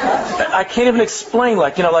I can't even explain.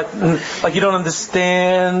 Like you don't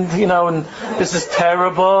understand. And this is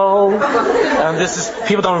terrible, and this is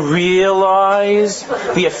people don't realize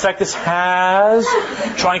the effect it's had.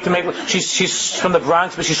 Trying to make she's from the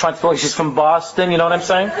Bronx, but she's trying to feel like she's from Boston. You know what I'm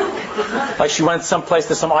saying? Like she went someplace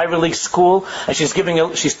to some Ivy League school, and she's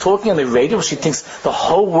talking on the radio. She thinks the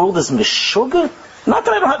whole world is mishuga. Not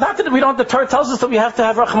that we don't. The Torah tells us that we have to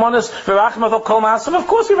have rachmanis v'rachmav al kol ma'asav. Of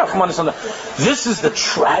course we have rachmanis on that. This is the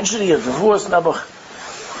tragedy of divorce, Nebuch.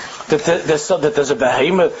 That there's a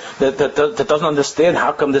behemoth that doesn't understand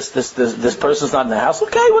how come this person's not in the house.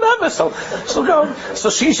 Okay, whatever. So go. So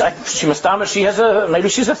she maybe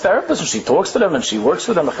she's a therapist and she talks to them and she works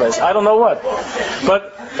with them. I don't know what,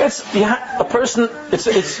 but it's a person. It's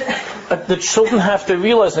the children have to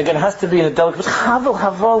realize, and again, it has to be in a delicate. Havel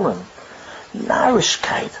havolim,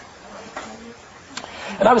 narishkeit.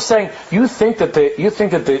 And I was saying, you think that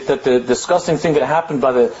the disgusting thing that happened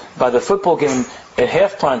by the football game at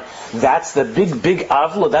halftime, that's the big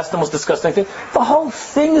avla, that's the most disgusting thing. The whole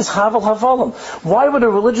thing is havel havolim. Why would a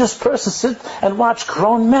religious person sit and watch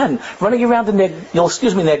grown men running around in their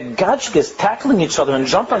gachkas, tackling each other and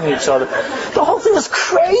jumping on each other? The whole thing is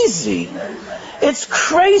crazy. It's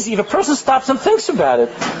crazy. If a person stops and thinks about it,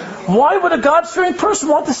 why would a God-fearing person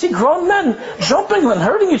want to see grown men jumping and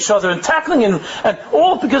hurting each other and tackling and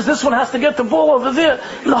all because this one has to get the ball over there?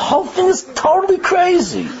 The whole thing is totally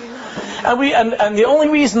crazy. And the only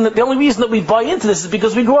reason that we buy into this is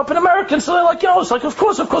because we grew up in America, and so they're like, it's like of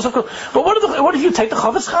course. But what if you take the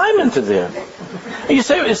Chavetz Chaim into there? And you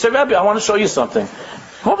say, Rabbi, I want to show you something.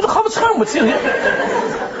 What would the Chavetz Chaim?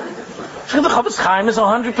 The Chavetz Chaim is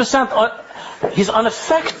 100%. He's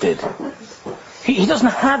unaffected. He doesn't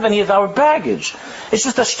have any of our baggage. It's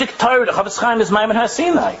just a shtick Torah. The Chavetz Chaim is Maimon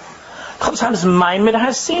HaSinai. Chavetz Chaim is Maimon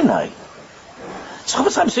HaSinai.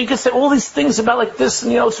 So you can say all these things about like this,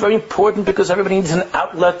 and it's very important because everybody needs an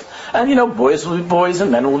outlet, and boys will be boys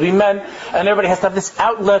and men will be men, and everybody has to have this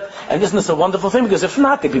outlet, and isn't this a wonderful thing? Because if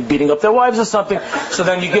not, they'd be beating up their wives or something. So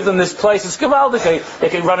then you give them this place, it's gewaldig, they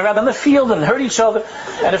can run around on the field and hurt each other,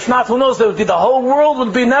 and if not, who knows, the whole world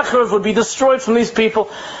would be nechrev, would be destroyed from these people.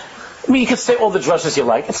 I mean, you could say all the drushes you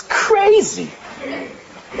like. It's crazy.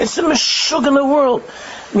 It's a meshug in the world.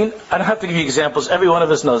 I mean, I don't have to give you examples. Every one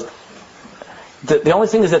of us knows. The only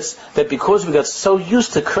thing is that because we got so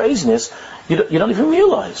used to craziness, you don't even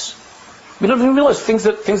realize. We don't even realize things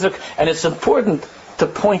that, and it's important to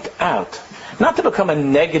point out, not to become a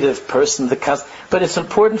negative person, but it's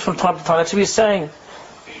important from time to time, that's what he's saying,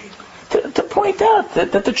 to point out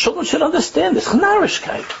that the children should understand this.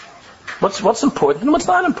 Narishkeit. What's important and what's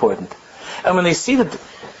not important. And when they see that,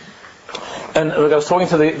 and I was talking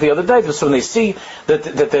to the other day, so when they see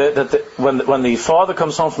that when the father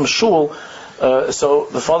comes home from shul, so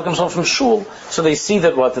the father comes home from shul, so they see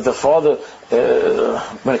that the father,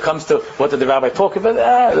 when it comes to what did the rabbi talk about,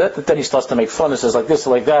 then he starts to make fun and says like this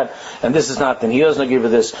or like that, and this is not, and he doesn't agree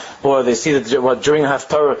with this. Or they see that during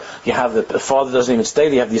Haftarah, you have the father doesn't even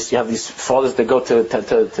stay. You have these fathers that go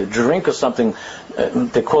to drink or something.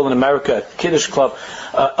 They call in America a Kiddush club.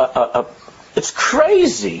 It's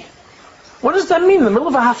crazy. What does that mean? In the middle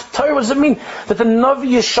of a Haftarah, what does it mean? That the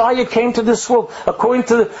Navi Yeshaya came to this world. According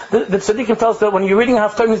to the Tzaddikim tells us that when you're reading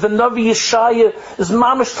Haftarah, it means the Navi Yeshaya is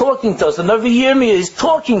mamish talking to us. The Navi Yirmiyah is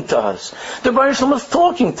talking to us. The Baruch Shalom is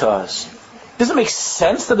talking to us. Does it make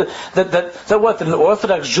sense that an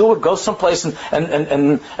Orthodox Jew would go someplace and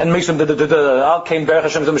makes them Al Kain Berach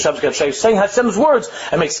Hashem saying Hashem's words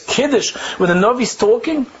and makes Kiddush when the Navi's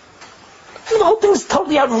talking? The whole thing is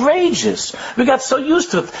totally outrageous. We got so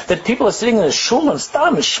used to it that people are sitting in a shul and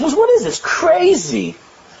stam. What is this? Crazy.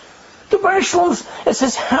 The Baruch Shalom, it's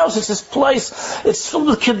his house, it's his place. It's filled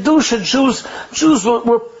with kedusha. Jews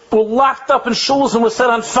were locked up in shuls and were set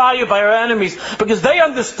on fire by our enemies because they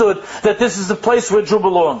understood that this is the place where a Jew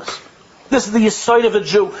belongs. This is the yesod of a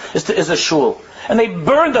Jew, is a shul. And they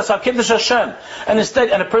burned us, our Kiddush Hashem. And instead,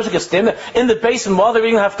 a person can stand there in the basement while they're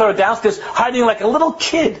reading Haftarah downstairs, hiding like a little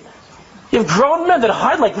kid. You have grown men that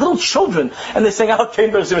hide like little children, and they sing out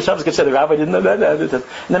Cambridge. Shabbos can say the rabbi didn't know that,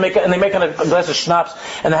 and they make a glass of schnapps,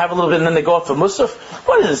 and they have a little bit, and then they go off for musaf.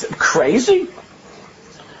 What is this? Crazy?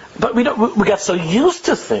 But we got so used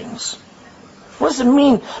to things. What does it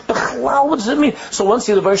mean? What does it mean? So once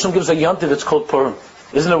the Baruch Shalom gives a yontiv, it's called Purim.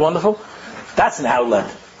 Isn't it wonderful? That's an outlet.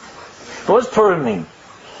 But what does Purim mean?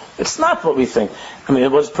 It's not what we think. What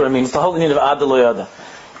does Purim mean? It's the whole meaning of Ad Lo Yada.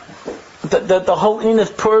 The whole meaning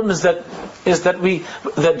of Purim is that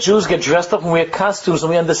Jews get dressed up and wear costumes,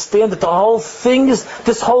 and we understand that the whole thing is,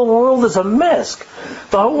 this whole world is a mask.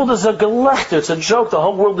 The whole world is a gelechter, it's a joke. The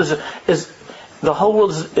whole world is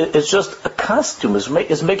just a costume, is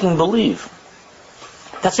making believe.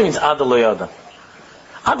 That's what it means Ad Lo Yada.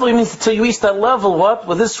 Ad Lo Yada means until you reach that level,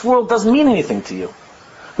 well, this world doesn't mean anything to you.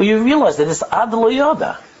 Well, you realize that it's Ad Lo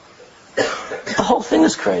Yada. The whole thing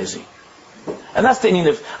is crazy. And that's the meaning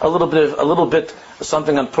of a little bit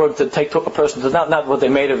something on Purim to take a person to not what they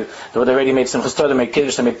made of it, what they already made Simchas Torah, they made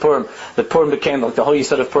Kiddush, they made Purim. The Purim became like the whole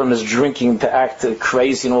yesod of Purim is drinking to act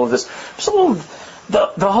crazy and all of this. So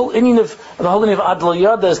the whole meaning of Ad Lo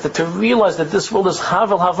Yada is to realize that this world is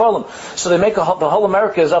Havel Havalim. So they make the whole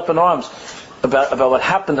America is up in arms about what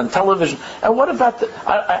happened on television. And what about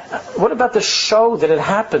the show that it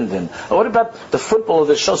happened in? Or what about the football of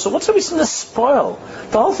the show? So what's the reason to spoil?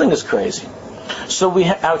 The whole thing is crazy. So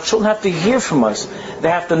our children have to hear from us. They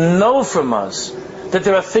have to know from us that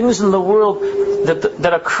there are things in the world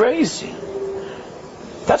that are crazy.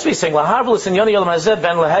 That's what he's saying.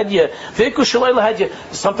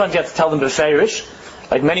 Sometimes you have to tell them b'feirish.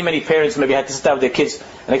 Like many parents maybe had to sit down with their kids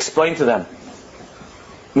and explain to them.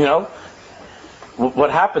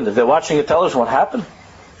 What happened? If they're watching the television, what happened?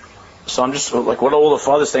 So I'm just like, what are all the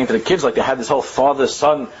fathers saying to the kids? Like they had this whole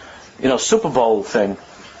father-son, Super Bowl thing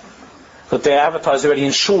that they advertised already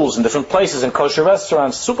in shuls in different places, in kosher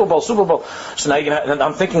restaurants. Super Bowl. So now and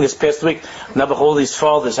I'm thinking this past week, now all these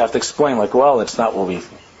fathers have to explain, like, well, it's not what we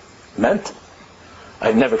meant.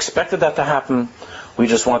 I never expected that to happen. We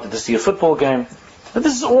just wanted to see a football game. But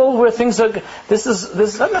this is all where things are.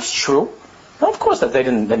 That's true. Now, of course, that they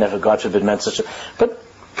never, God forbid, meant such a. But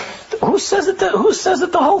who says that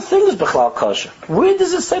the whole thing is b'chlal kosher? Where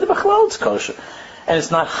does it say that b'chlal it's kosher? And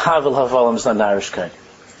it's not havel havalim, it's not narishkeit.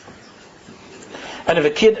 And if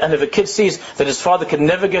a kid sees that his father can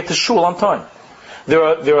never get to shul on time, there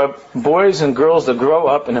are boys and girls that grow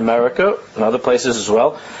up in America and other places as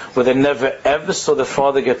well, where they never ever saw their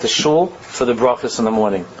father get to shul for the brachas in the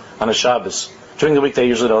morning on a Shabbos. During the week they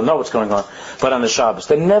usually don't know what's going on, but on the Shabbos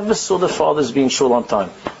they never saw their fathers being shul on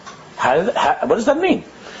time. What does that mean?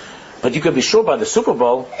 But you could be sure by the Super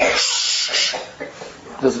Bowl.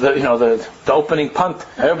 The opening punt,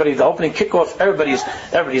 the opening kickoff, everybody's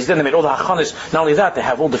there. They made all the hachanis. Not only that, they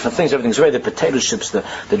have all different things. Everything's ready. The potato chips, the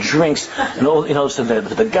drinks, and all, so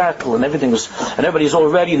the gartel and everything was, and everybody's all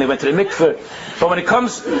ready. And they went to the mikveh. But when it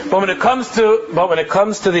comes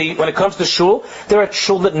to shul, there are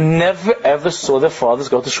children that never ever saw their fathers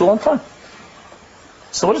go to shul on time.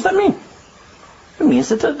 So what does that mean? It means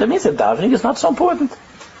that davening is not so important.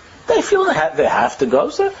 They feel they have to go,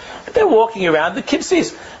 so they're walking around. The kids see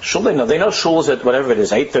shul. They know shul's at whatever it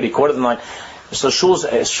is, 8:30, 8:45. So shul's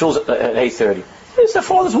at 8:30. Their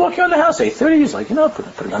father's walking around the house 8:30. He's like,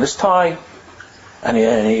 putting on his tie, and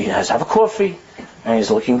he has to have a coffee, and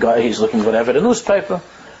he's looking whatever the newspaper.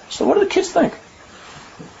 So what do the kids think?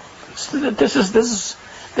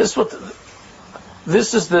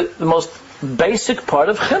 This is the most basic part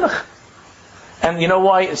of chinuch. And you know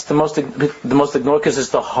why it's the most ignored? Because it's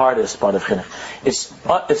the hardest part of chinuch.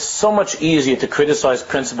 It's so much easier to criticize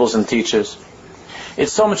principals and teachers.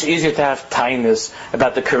 It's so much easier to have tightness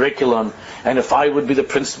about the curriculum. And if I would be the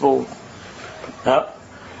principal,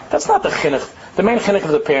 that's not the chinuch. The main chinuch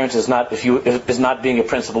of the parents is not being a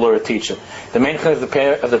principal or a teacher. The main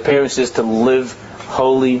chinuch of the parents is to live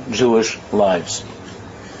holy Jewish lives.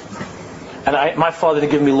 And my father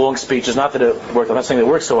didn't give me long speeches. Not that it worked. I'm not saying it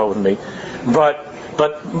worked so well with me, but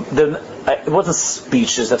it wasn't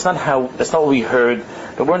speeches. That's not what we heard.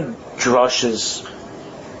 There weren't drushes.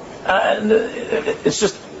 It's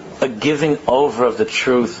just a giving over of the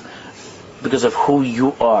truth because of who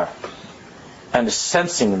you are, and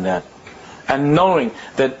sensing that, and knowing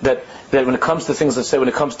that when it comes to things, let's say when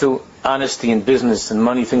it comes to honesty in business and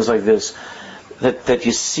money, things like this. That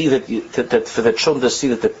you see that for the children to see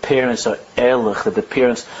that the parents are ehrlich, that the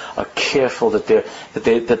parents are careful, that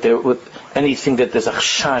they're with anything that there's a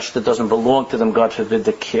chash that doesn't belong to them, God forbid,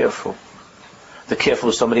 they're careful. They're careful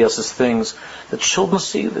with somebody else's things. The children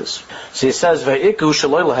see this. So he says,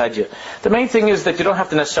 the main thing is that you don't have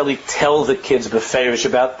to necessarily tell the kids beferish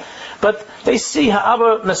about, but they see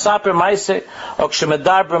ha'aba mesaper maise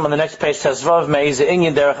okshemedarbrim on the next page says vav meize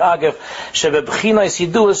inyan derech agav shebebchina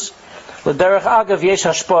yidus. With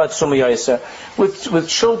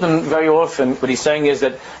children, very often, what he's saying is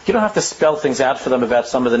that you don't have to spell things out for them about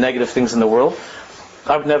some of the negative things in the world.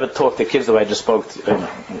 I would never talk to kids the way I just spoke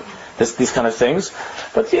these kind of things.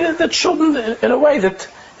 But the children, in a way that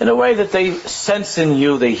they sense in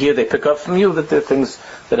you, they hear, they pick up from you that there are things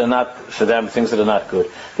that are not for them, things that are not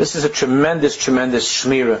good. This is a tremendous, tremendous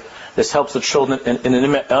shmira. This helps the children in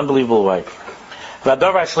an unbelievable way.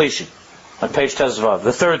 V'adavar shlishi, on page Tezvav,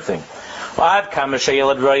 the third thing.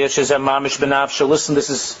 Listen,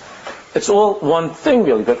 it's all one thing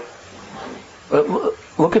really, but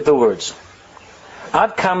look at the words. A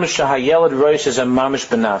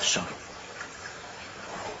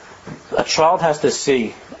child has to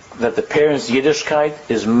see that the parents' Yiddishkeit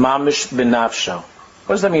is mamish b'nafsho.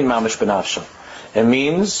 What does that mean, mamish b'nafsho? It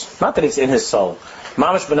means, not that it's in his soul.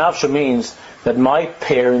 Mamish b'nafsho means that my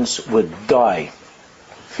parents would die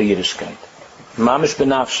for Yiddishkeit. Mamish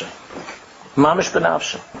b'nafsho. Mamish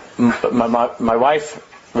b'nafsha. My wife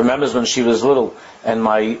remembers when she was little, and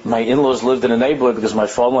my in-laws lived in a neighborhood because my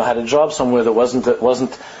father had a job somewhere that wasn't the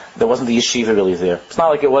yeshiva really there. It's not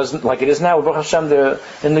like it wasn't like it is now. Baruch Hashem,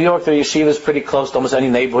 in New York, the yeshiva is pretty close to almost any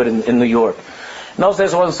neighborhood in New York. In those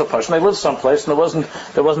days, it wasn't so posh. And they lived someplace, and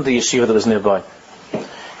there wasn't the yeshiva that was nearby.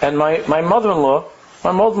 And my mother-in-law,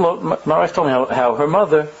 my wife told me how her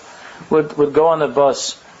mother would go on a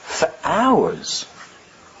bus for hours.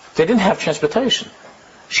 They didn't have transportation.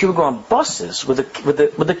 She would go on buses with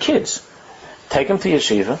the kids, take them to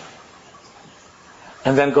yeshiva,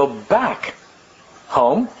 and then go back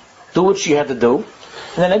home, do what she had to do,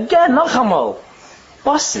 and then again, nachamal,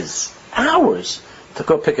 buses, hours to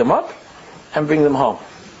go pick them up and bring them home.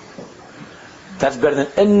 That's better than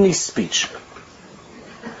any speech.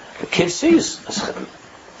 The kid sees that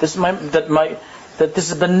this is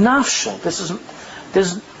benafsha.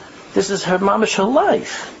 This is her mamish, her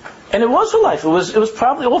life. And it was her life. It was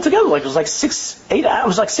probably altogether it was like 6-8 hours. It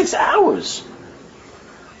was like 6 hours.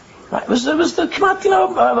 Right? It was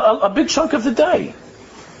a big chunk of the day.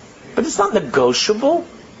 But it's not negotiable.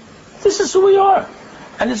 This is who we are.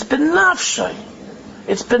 And it's benafshay.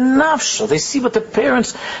 It's benafsha. They see what the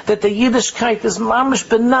parents, that the Yiddishkeit is mamish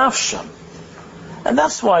benafsha. And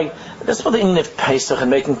that's why the Indian of Pesach and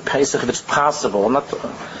making Pesach if it's possible.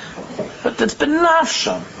 But it's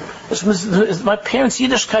benafsha. My parents'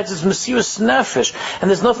 Yiddishkeit is Mesiras Nefesh, and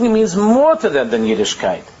there's nothing that means more to them than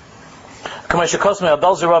Yiddishkeit. That's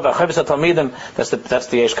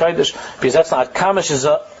the Yesh Kodesh, because that's not Kamish is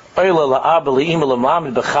the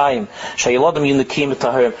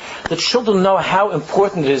children know how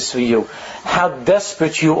important it is for you, how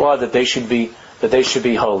desperate you are that they should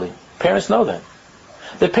be holy. Parents know that.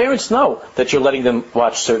 The parents know that you're letting them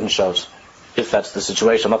watch certain shows. If that's the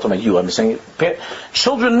situation, I'm not talking about you, I'm saying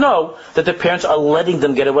children know that the parents are letting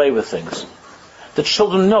them get away with things. The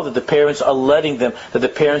children know that the parents are that the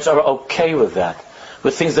parents are okay with that,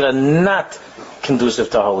 with things that are not conducive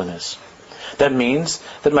to holiness. That means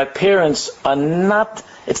that my parents are not,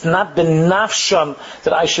 it's not benafsham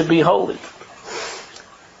that I should be holy.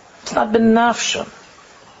 It's not benafsham.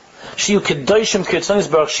 Shiyu kedoshim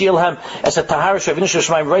kirtzonis baruch sheyelhem as a tahara shavinu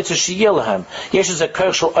shemaim writes sheyelhem. Yesh is a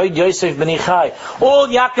kershel oid Yosef b'ni Chai. All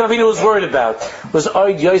Yaakov Avinu was worried about was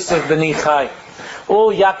oid Yosef b'ni Chai.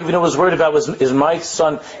 All Yaakov Avinu was worried about was, is my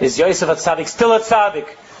son, is Yosef a tzaddik, still a tzaddik?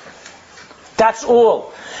 That's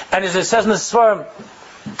all. And as it says in the Sfarim,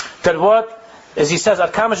 that what? As he says,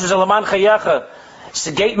 Ad kama shezelaman chayecha,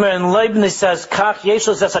 Gaitmer and Leibniz says, Kach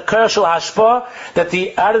Yeshua, that's a kershel hashpa, that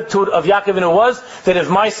the attitude of Yaakov Avinu was that if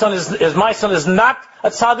my son is not a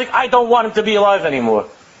tzaddik, I don't want him to be alive anymore.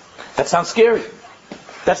 That sounds scary.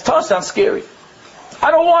 That sounds scary.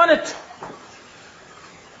 I don't want it.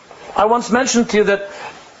 I once mentioned to you that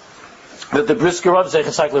the Brisker Rav Zeichet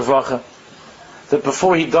Tzaddik Levracha, that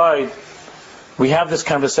before he died, we have this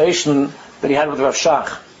conversation that he had with Rav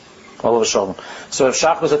Shach. So Rav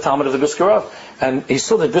Shach was a Talmud of the Brisker Rav, and he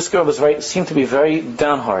saw that Brisker Rav seemed to be very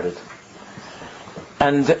downhearted,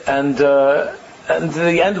 and the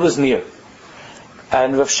end was near.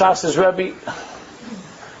 And Rav Shach says, Rabbi,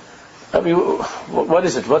 what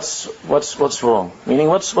is it? What's wrong? Meaning,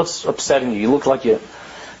 what's upsetting you? You look like you.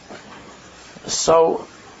 So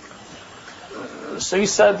he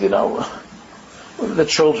said, the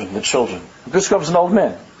children. Brisker Rav is an old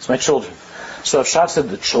man. It's my children. So Rav Shach said,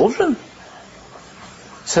 the children?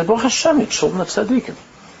 He said, Baruch Hashem, the children of tzaddikim.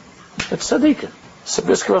 It's tzaddikim. So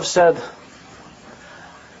Brisker Rav said,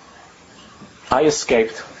 I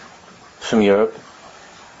escaped from Europe.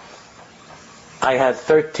 I had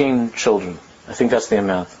 13 children. I think that's the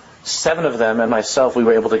amount. 7 of them and myself, we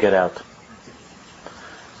were able to get out.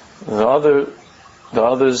 The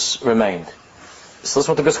others remained. So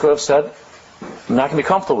listen what the Brisker Rav said. I'm not going to be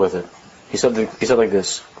comfortable with it. He said like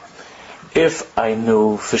this. If I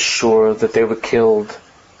knew for sure that they were killed,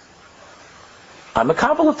 I'm a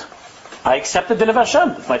kabbalat. I accepted the din of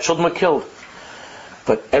Hashem if my children were killed.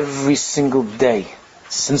 But every single day,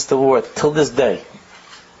 since the war, till this day,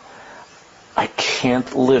 I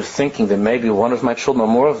can't live thinking that maybe one of my children or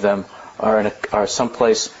more of them are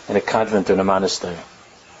someplace in a convent or in a monastery.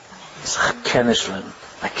 I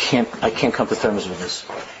can't come to terms with this.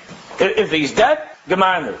 If he's dead,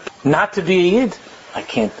 Gemander. Not to be a Yid, I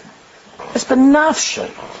can't. It's benafshay.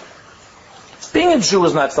 Being a Jew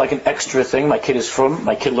is not like an extra thing. My kid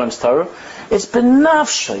learns Torah. It's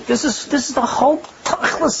benafshay. This is the whole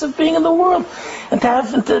tachlis of being in the world, and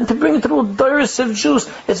to bring it to the doris of Jews.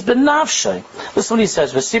 It's benafshay. Listen what he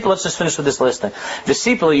says. V'sipel. Let's just finish with this last thing.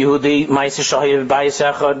 V'sipel Yehudi ma'aseh shahayev b'bayis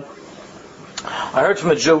echad. I heard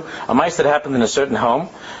from a Jew a ma'aseh that happened in a certain home.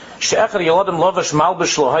 She'echad yoladim lovash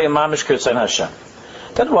malbish lo hayam mamish kirtzayin Hashem.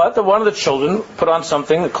 That one of the children put on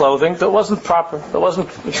something, clothing that wasn't proper, that wasn't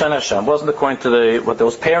Kshan Hashem, wasn't according to what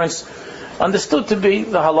those parents understood to be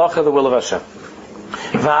the halacha, the will of Hashem.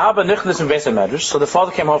 So the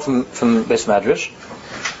father came home from Beis Medrash,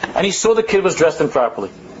 and he saw the kid was dressed improperly.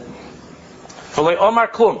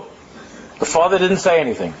 The father didn't say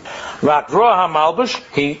anything.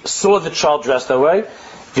 He saw the child dressed that way.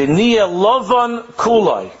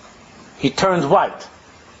 He turned white.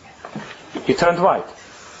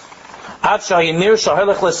 It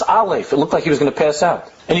looked like he was going to pass out.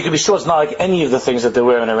 And you can be sure it's not like any of the things that they're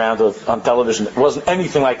wearing around on television. It wasn't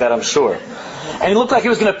anything like that, I'm sure. And he looked like he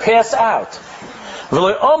was going to pass out.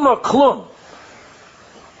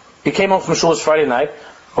 He came home from Shul's Friday night,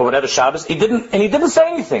 or whatever, Shabbos. He didn't say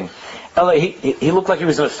anything. He looked like he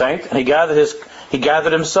was going to faint, and he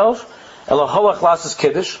gathered himself, and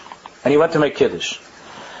he went to make Kiddush.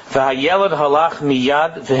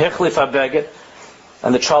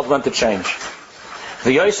 And the child went to change.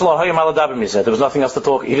 There was nothing else to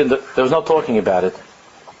talk. There was no talking about it.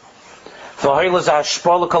 And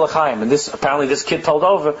this kid told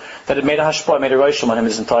over that it made a hashpah, it made a roshim on him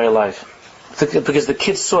his entire life. Because the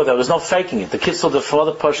kid saw that there was no faking it. The kid saw the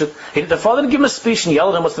father push it. The father didn't give him a speech and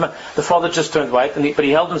yelled at him. What's the matter? The father just turned white, but he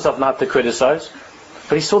held himself not to criticize.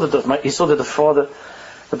 But he saw that the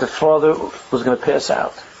father was going to pass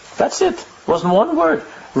out. That's it. It wasn't one word.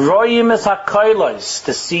 Royim es hakailos,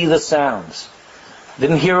 to see the sounds.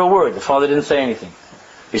 Didn't hear a word. The father didn't say anything.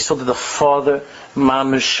 He saw that the father,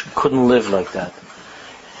 mamish, couldn't live like that.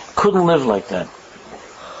 Couldn't live like that.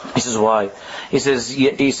 He says, why? He says,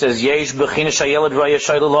 yesh b'chinish hayelad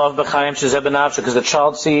v'yashaylu b'chaim shezeh b'nafsho, because the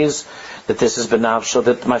child sees that this is b'nafsho,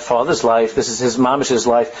 that my father's life, this is his mamish's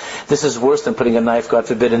life, this is worse than putting a knife, God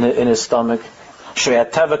forbid, in his stomach. The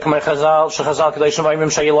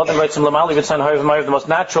most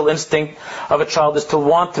natural instinct of a child is to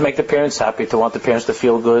want to make the parents happy, to want the parents to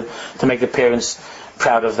feel good, to make the parents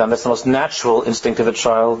proud of them. That's the most natural instinct of a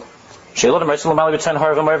child. Is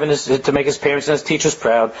to make his parents and his teachers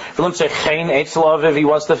proud. He wants the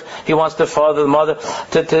father, the mother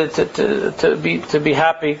to be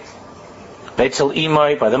happy. By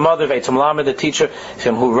the mother, the teacher. If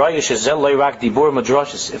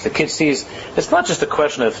the kid sees, it's not just a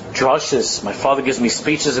question of drushes. My father gives me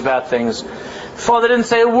speeches about things. Father didn't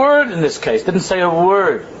say a word in this case. Didn't say a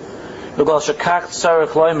word. Why?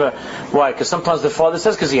 Because sometimes the father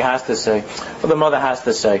says because he has to say, or the mother has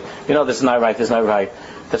to say, this is not right, this is not right.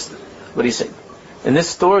 That's what he's saying. In this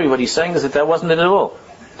story, what he's saying is that wasn't it at all.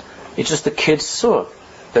 It's just the kid saw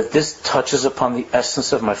that this touches upon the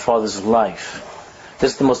essence of my father's life.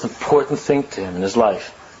 This is the most important thing to him in his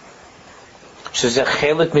life. This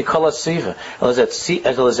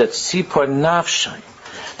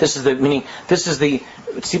is the meaning. This is the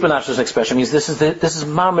tzipor nafsho's expression. Means this is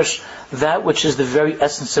mamish, that which is the very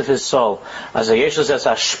essence of his soul. As a Yeshua says,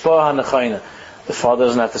 hashpah hanachayna. The father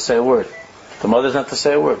doesn't have to say a word. The mother doesn't have to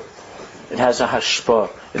say a word. It has a hashpah.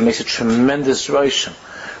 It makes a tremendous roshim.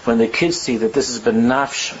 When the kids see that this is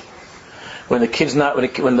benafshem, when the kid's not,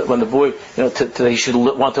 when the boy, he should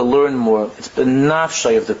want to learn more. It's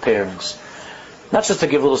benafshay of the parents. Not just to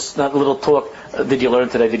give a little talk. Did you learn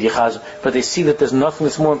today? Did you chaz? But they see that there's nothing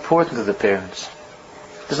that's more important to the parents.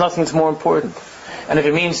 There's nothing that's more important. And if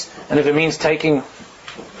it means taking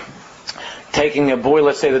a boy,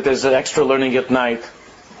 let's say that there's an extra learning at night.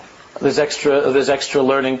 There's extra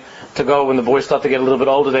learning to go when the boys start to get a little bit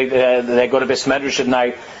older. They go to Beis Medrash at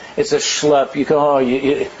night. It's a schlep.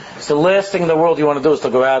 It's the last thing in the world you want to do is to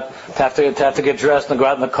go out, to have to get dressed and go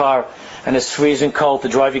out in the car, and it's freezing cold to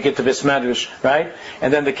drive your kid to Beis Medrash, right?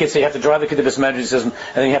 And then the kids say you have to drive the kid to Beis Medrash, and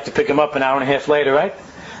then you have to pick him up an hour and a half later, right?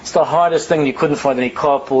 It's the hardest thing. You couldn't find any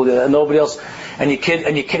carpool, nobody else, and your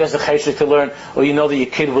kid has the cheshire to learn, or that your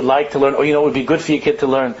kid would like to learn, or it would be good for your kid to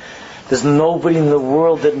learn. There's nobody in the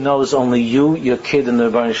world that knows, only you, your kid, and the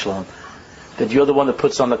Rebbeinu Shalom, that you're the one that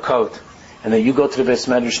puts on the coat. And then you go to the Beis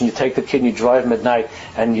Medrash and you take the kid and you drive him at night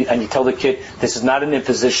and you tell the kid, this is not an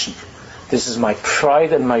imposition. This is my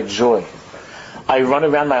pride and my joy. I run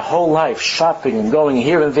around my whole life shopping and going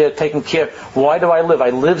here and there, taking care. Why do I live? I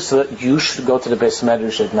live so that you should go to the Beis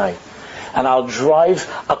Medrash at night. And I'll drive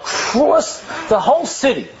across the whole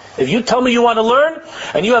city. If you tell me you want to learn,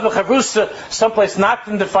 and you have a chavrusa someplace not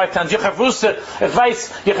in the 5 towns, your chavrusa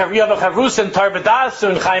advice, you have a chavrusa in Tarbadas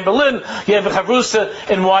or in Chaim Berlin, you have a chavrusa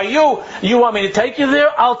in YU, you want me to take you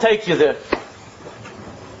there? I'll take you there.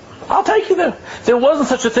 I'll take you there. There wasn't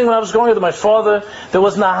such a thing when I was going with my father. There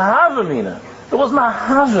was nahavamina.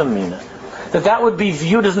 That would be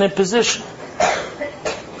viewed as an imposition.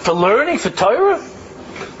 For learning, for Torah,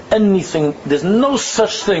 anything, there's no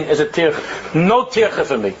such thing as a tircha. No tircha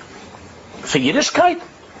for me. For Yiddishkeit,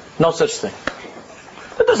 no such thing.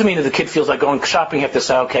 That doesn't mean that the kid feels like going shopping, you have to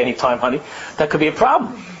say, okay, anytime, honey. That could be a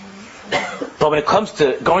problem. But when it comes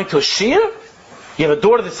to going to a shiur, you have a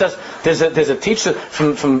daughter that says, there's a teacher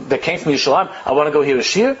that came from Yerushalayim, I want to go hear a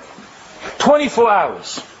shiur. 24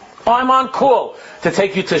 hours. I'm on call to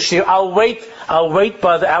take you to a shiur. I'll wait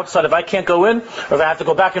by the outside. If I can't go in, or if I have to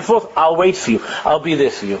go back and forth, I'll wait for you. I'll be there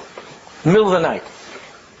for you. Middle of the night.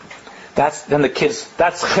 Then the kids,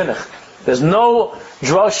 that's chinuch. There's no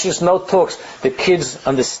drushes, no talks. The kids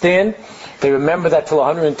understand. They remember that till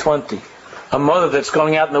 120. A mother that's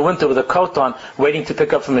going out in the winter with a coat on, waiting to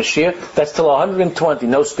pick up from a shiur, that's till 120.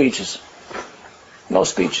 No speeches. No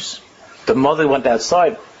speeches. The mother went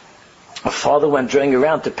outside. A father went driving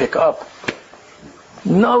around to pick up.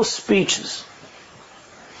 No speeches.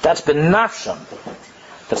 That's benafsham.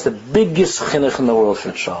 That's the biggest chinuch in the world for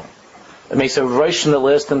a child. It makes a rosh that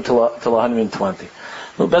lasts them till 120.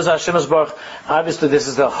 Bez Hashem Yisbarach, obviously this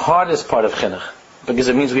is the hardest part of chinuch, because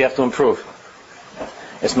it means we have to improve.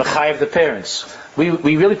 It's mechayev the parents. We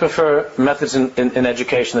really prefer methods in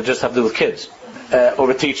education that just have to do with kids, or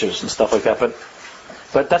with teachers and stuff like that.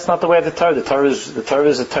 But that's not the way of the Torah. The Torah is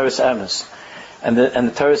a Torah emes, and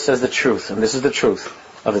the Torah says the truth, and this is the truth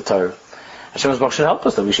of the Torah. Hashem Yisbarach should help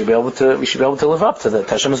us that we should be able to live up to that.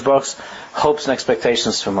 Hashem Yisbarach's hopes and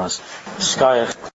expectations from us. Shkayach.